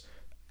starters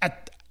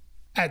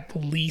at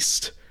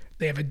least.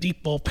 They have a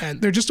deep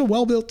bullpen. They're just a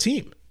well-built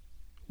team.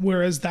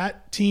 Whereas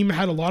that team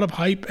had a lot of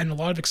hype and a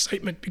lot of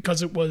excitement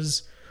because it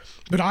was,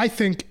 but I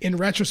think in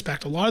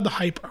retrospect, a lot of the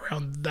hype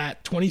around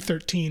that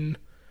 2013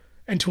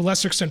 and to a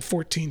lesser extent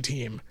 14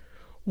 team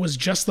was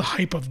just the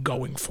hype of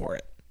going for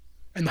it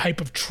and the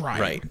hype of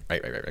trying.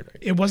 Right.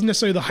 It wasn't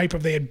necessarily the hype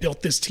of they had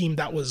built this team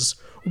that was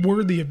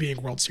worthy of being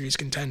a World Series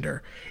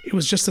contender. It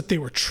was just that they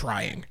were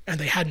trying and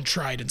they hadn't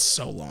tried in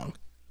so long.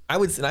 I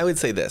would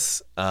say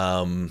this,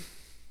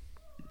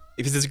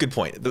 because it's a good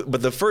point.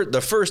 But the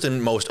first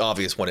and most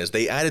obvious one is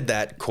they added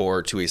that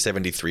core to a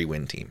 73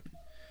 win team.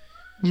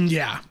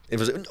 Yeah, it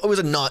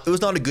was not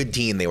a good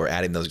team they were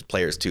adding those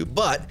players to.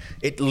 But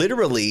it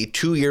literally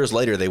 2 years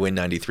later they win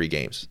 93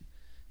 games.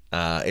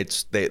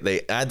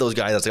 They add those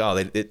guys. That's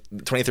like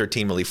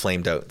 2013 really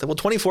flamed out. Well,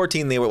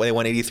 2014 they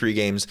won 83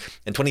 games,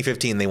 and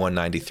 2015 they won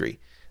 93.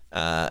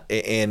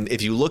 And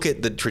if you look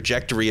at the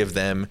trajectory of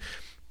them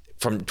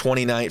from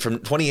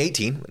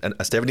 2018,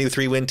 a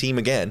 73 win team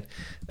again,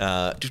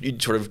 you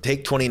sort of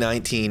take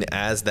 2019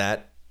 as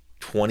that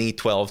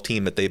 2012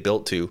 team that they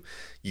built to,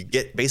 you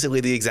get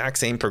basically the exact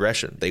same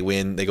progression. They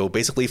go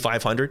basically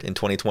 500 in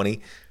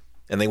 2020,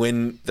 and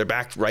they're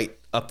back right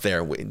up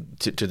there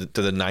to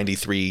the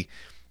 93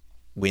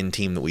 win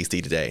team that we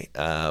see today.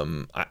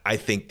 I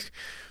think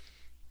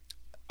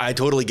I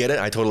totally get it.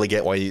 I totally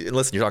get why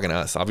listen, you're talking to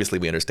us. Obviously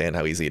we understand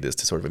how easy it is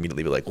to sort of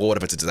immediately be like, well, what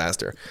if it's a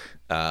disaster?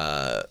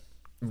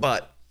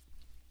 But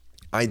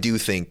I do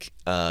think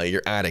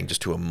you're adding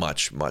just to a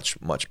much, much,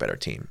 much better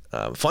team.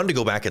 Fun to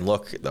go back and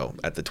look, though,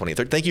 at the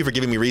 2013. Thank you for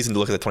giving me reason to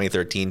look at the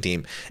 2013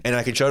 team. And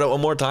I can shout out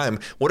one more time.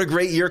 What a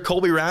great year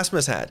Colby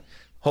Rasmus had.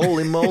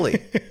 Holy moly.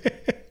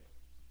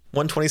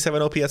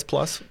 127 OPS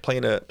plus,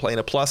 playing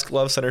a plus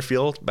glove center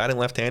field, batting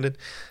left-handed.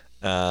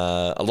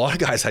 A lot of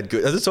guys had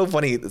good. It's so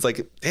funny. It's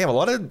like, damn, a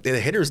lot of the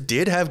hitters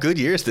did have good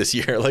years this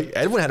year. Like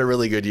Edwin had a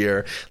really good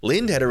year.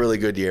 Lind had a really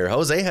good year.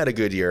 Jose had a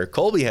good year.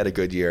 Colby had a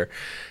good year.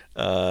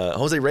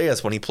 Jose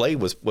Reyes, when he played,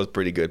 was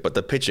pretty good. We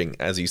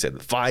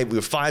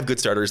have 5 good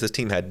starters. This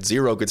team had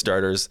 0 good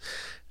starters.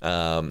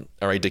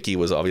 R.A. Dickey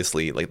was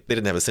obviously, like, they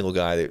didn't have a single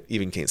guy that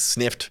even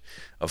sniffed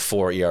a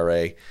 4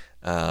 ERA.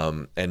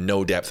 And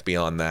no depth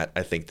beyond that.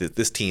 I think that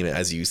this team,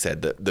 as you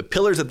said, the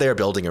pillars that they're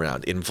building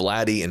around in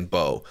Vladdy and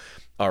Bo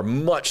are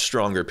much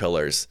stronger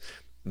pillars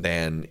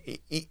than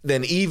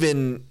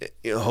even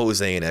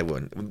Jose and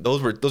Edwin.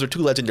 Those are 2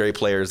 legendary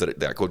players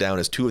that go down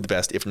as 2 of the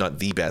best, if not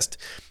the best,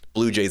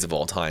 Blue Jays of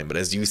all time. But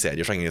as you said,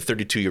 you're talking a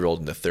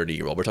 32-year-old and a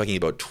 30-year-old. We're talking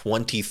about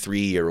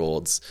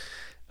 23-year-olds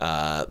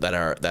that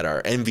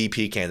are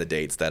MVP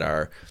candidates, that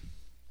are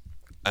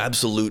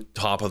absolute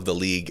top of the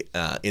league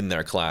in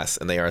their class,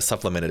 and they are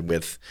supplemented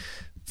with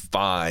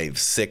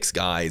 5-6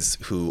 guys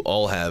who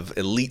all have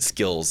elite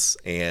skills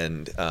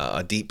and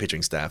a deep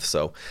pitching staff.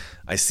 So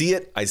I see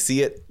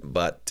it,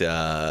 but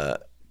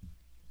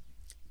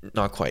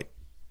not quite.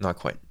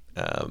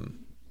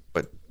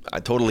 But I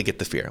totally get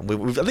the fear. I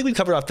think we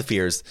covered off the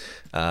fears,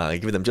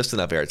 giving them just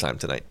enough airtime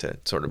tonight to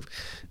sort of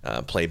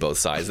play both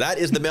sides. That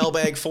is the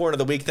mailbag for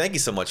another week. Thank you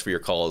so much for your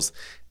calls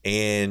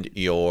and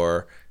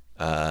your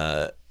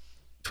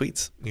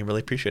tweets. We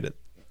really appreciate it.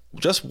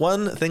 Just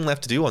one thing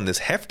left to do on this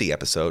hefty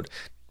episode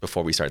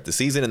before we start the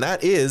season, and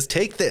that is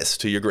take this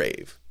to your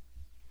grave.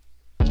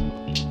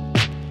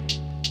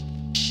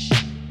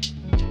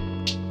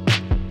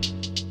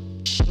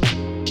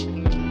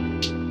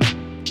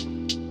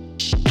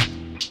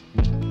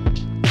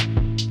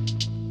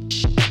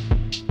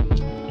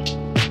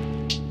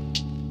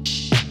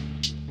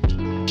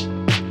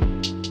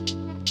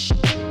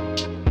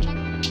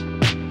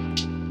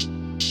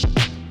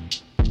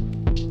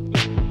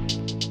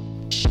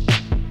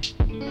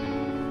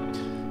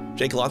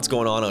 Jake, lots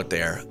going on out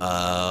there.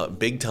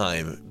 Big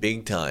time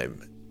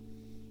time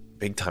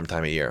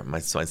of year. My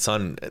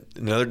son,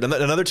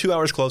 another 2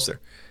 hours closer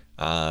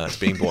to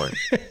being born.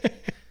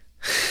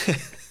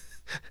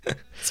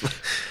 It's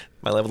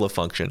my level of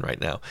function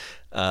right now.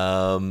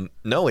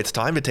 No, it's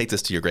time to take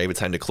this to your grave. It's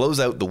time to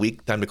close out the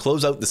week. Time to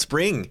close out the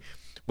spring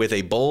with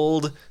a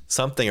bold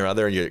something or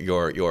other.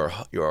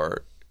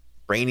 Your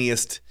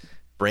brainiest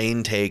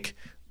brain take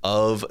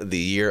of the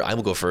year. I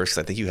will go first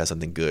because I think you have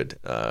something good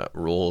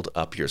rolled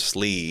up your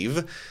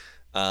sleeve.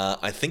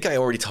 I think I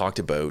already talked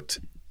about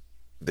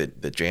the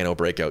Jano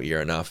breakout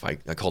year enough. I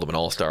called him an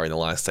all-star in the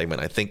last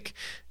segment. I think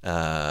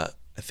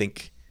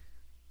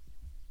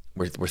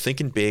we're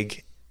thinking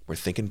big. We're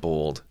thinking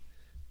bold.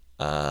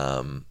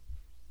 I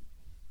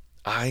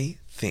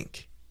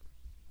think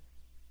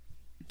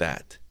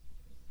that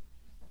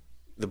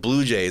the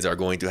Blue Jays are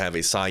going to have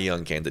a Cy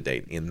Young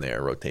candidate in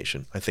their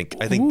rotation. I think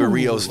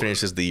Barrios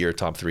finishes the year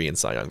top 3 in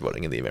Cy Young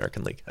voting in the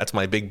American League. That's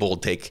my big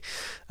bold take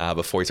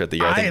before we start the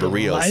year. I think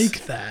Barrios. I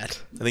like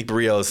that. I think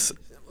Barrios.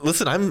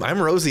 Listen,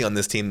 I'm rosy on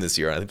this team this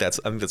year. I think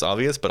that's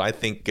obvious, but I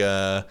think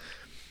the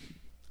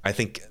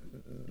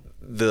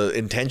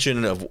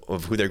intention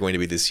of who they're going to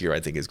be this year, I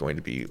think, is going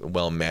to be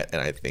well met,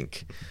 and I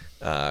think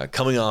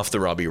coming off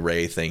the Robbie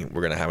Ray thing,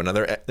 we're going to have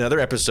another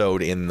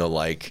episode in the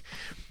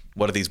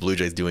what are these Blue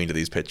Jays doing to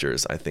these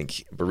pitchers? I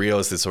think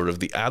Barrios is sort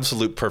of the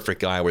absolute perfect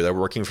guy where they're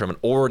working from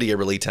already a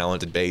really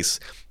talented base.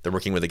 They're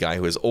working with a guy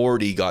who has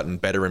already gotten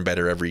better and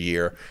better every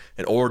year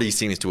and already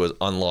seems to have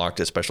unlocked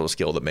a special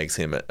skill that makes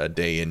him a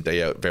day in,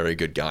 day out very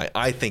good guy.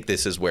 I think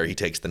this is where he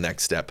takes the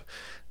next step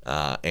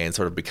and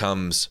sort of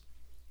becomes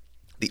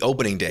the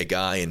opening day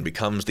guy and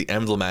becomes the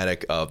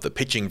emblematic of the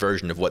pitching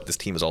version of what this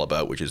team is all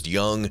about, which is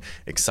young,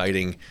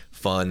 exciting,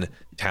 fun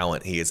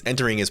talent. He is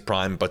entering his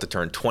prime, about to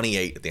turn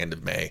 28 at the end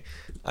of May.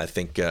 I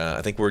think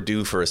we're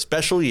due for a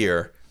special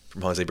year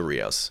from Jose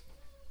Barrios.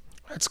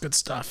 That's good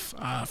stuff.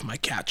 If my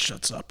cat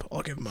shuts up,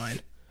 I'll give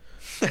mine.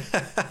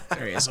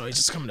 There he is. Oh, he's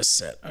just coming to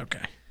sit.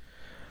 Okay.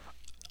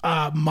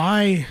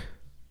 My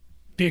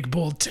big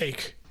bold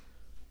take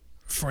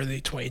for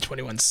the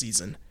 2021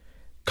 season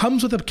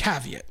comes with a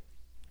caveat.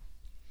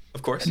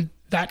 Of course. And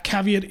that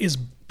caveat is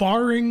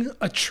barring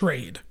a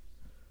trade,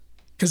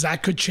 because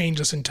that could change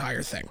this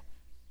entire thing.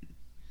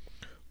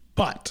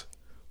 But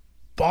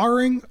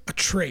barring a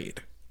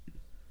trade,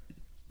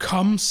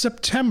 come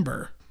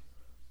September,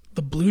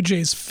 the Blue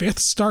Jays' 5th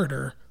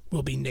starter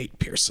will be Nate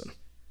Pearson.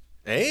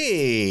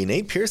 Hey,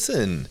 Nate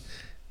Pearson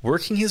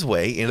working his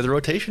way into the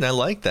rotation. I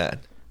like that.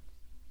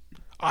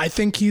 I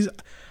think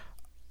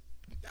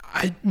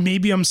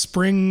maybe I'm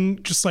spring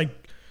just like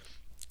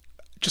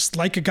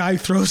a guy who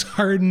throws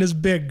hard and is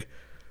big.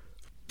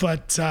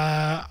 But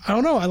I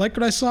don't know. I like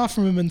what I saw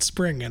from him in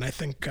spring, and I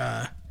think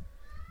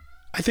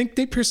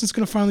Nate Pearson's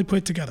going to finally put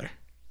it together.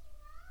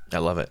 I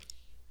love it.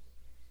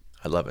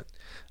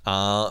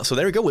 So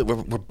there we go.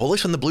 We're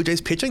bullish on the Blue Jays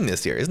pitching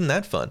this year. Isn't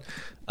that fun?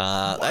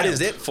 That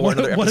is it for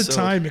another episode. What a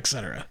time,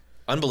 etc.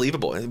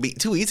 Unbelievable. It'd be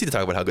too easy to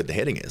talk about how good the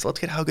hitting is. Let's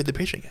get how good the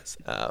pitching is.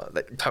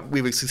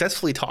 We've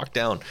successfully talked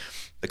down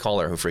the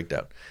caller who freaked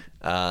out.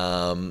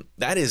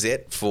 That is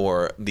it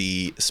for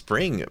the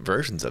spring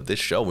versions of this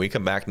show. When we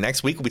come back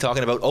next week, we'll be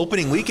talking about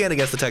opening weekend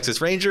against the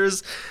Texas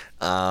Rangers.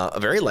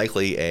 Very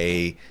likely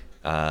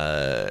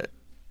a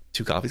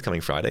 2 coffees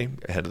coming Friday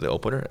ahead of the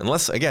opener.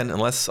 Unless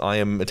I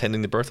am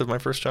attending the birth of my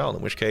first child,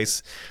 in which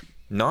case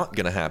not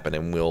going to happen,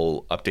 and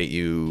we'll update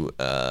you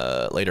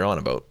later on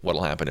about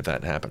what'll happen if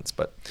that happens.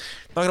 But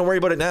I'm not going to worry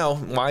about it now.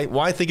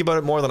 Why think about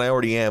it more than I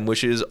already am,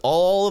 which is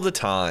all of the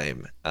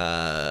time.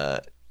 I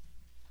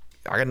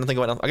got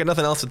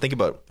nothing else to think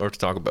about or to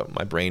talk about.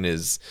 My brain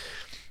is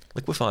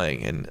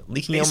liquefying and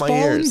leaking out my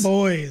ears.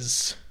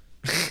 Boys.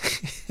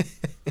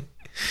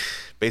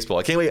 Baseball.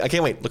 I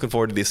can't wait. Looking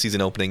forward to this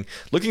season opening.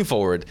 Looking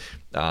forward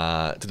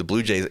to the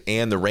Blue Jays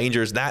and the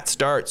Rangers. That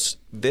starts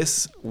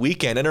this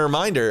weekend. And a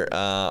reminder,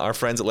 our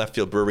friends at Left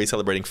Field Brewery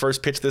celebrating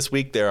first pitch this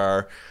week. There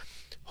are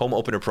home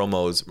opener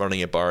promos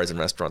running at bars and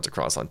restaurants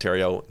across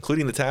Ontario,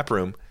 including the tap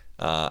room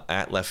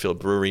at Left Field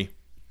Brewery.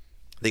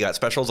 They got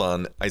specials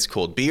on ice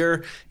cold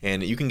beer,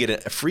 and you can get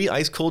a free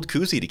ice cold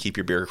koozie to keep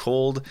your beer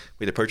cold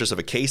with the purchase of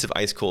a case of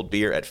ice cold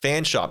beer at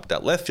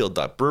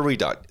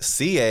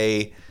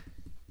fanshop.leftfield.brewery.ca.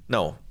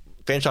 No,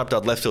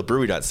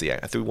 fanshop.leftfieldbrewery.ca.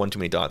 I threw one too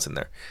many dots in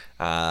there.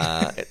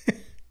 It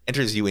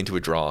enters you into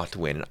a draw to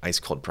win an ice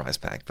cold prize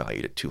pack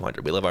valued at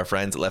 $200. We love our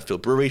friends at Left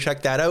Field Brewery.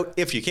 Check that out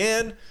if you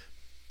can.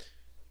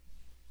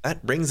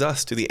 That brings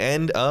us to the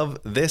end of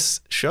this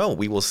show.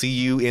 We will see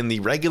you in the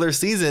regular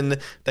season.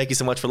 Thank you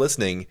so much for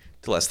listening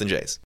to Less Than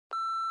Jays.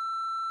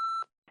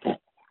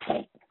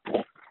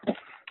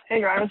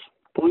 Hey guys,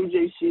 Blue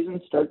Jays season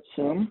starts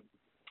soon.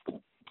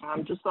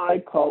 Just thought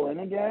I'd call in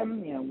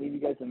again, leave you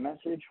guys a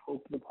message.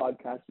 Hope the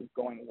podcast is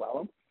going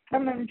well.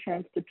 Haven't had a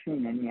chance to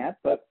tune in yet,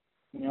 but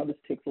this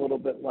takes a little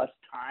bit less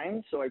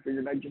time, so I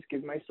figured I'd just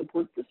give my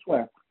support this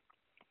way.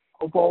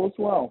 Hope all is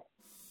well.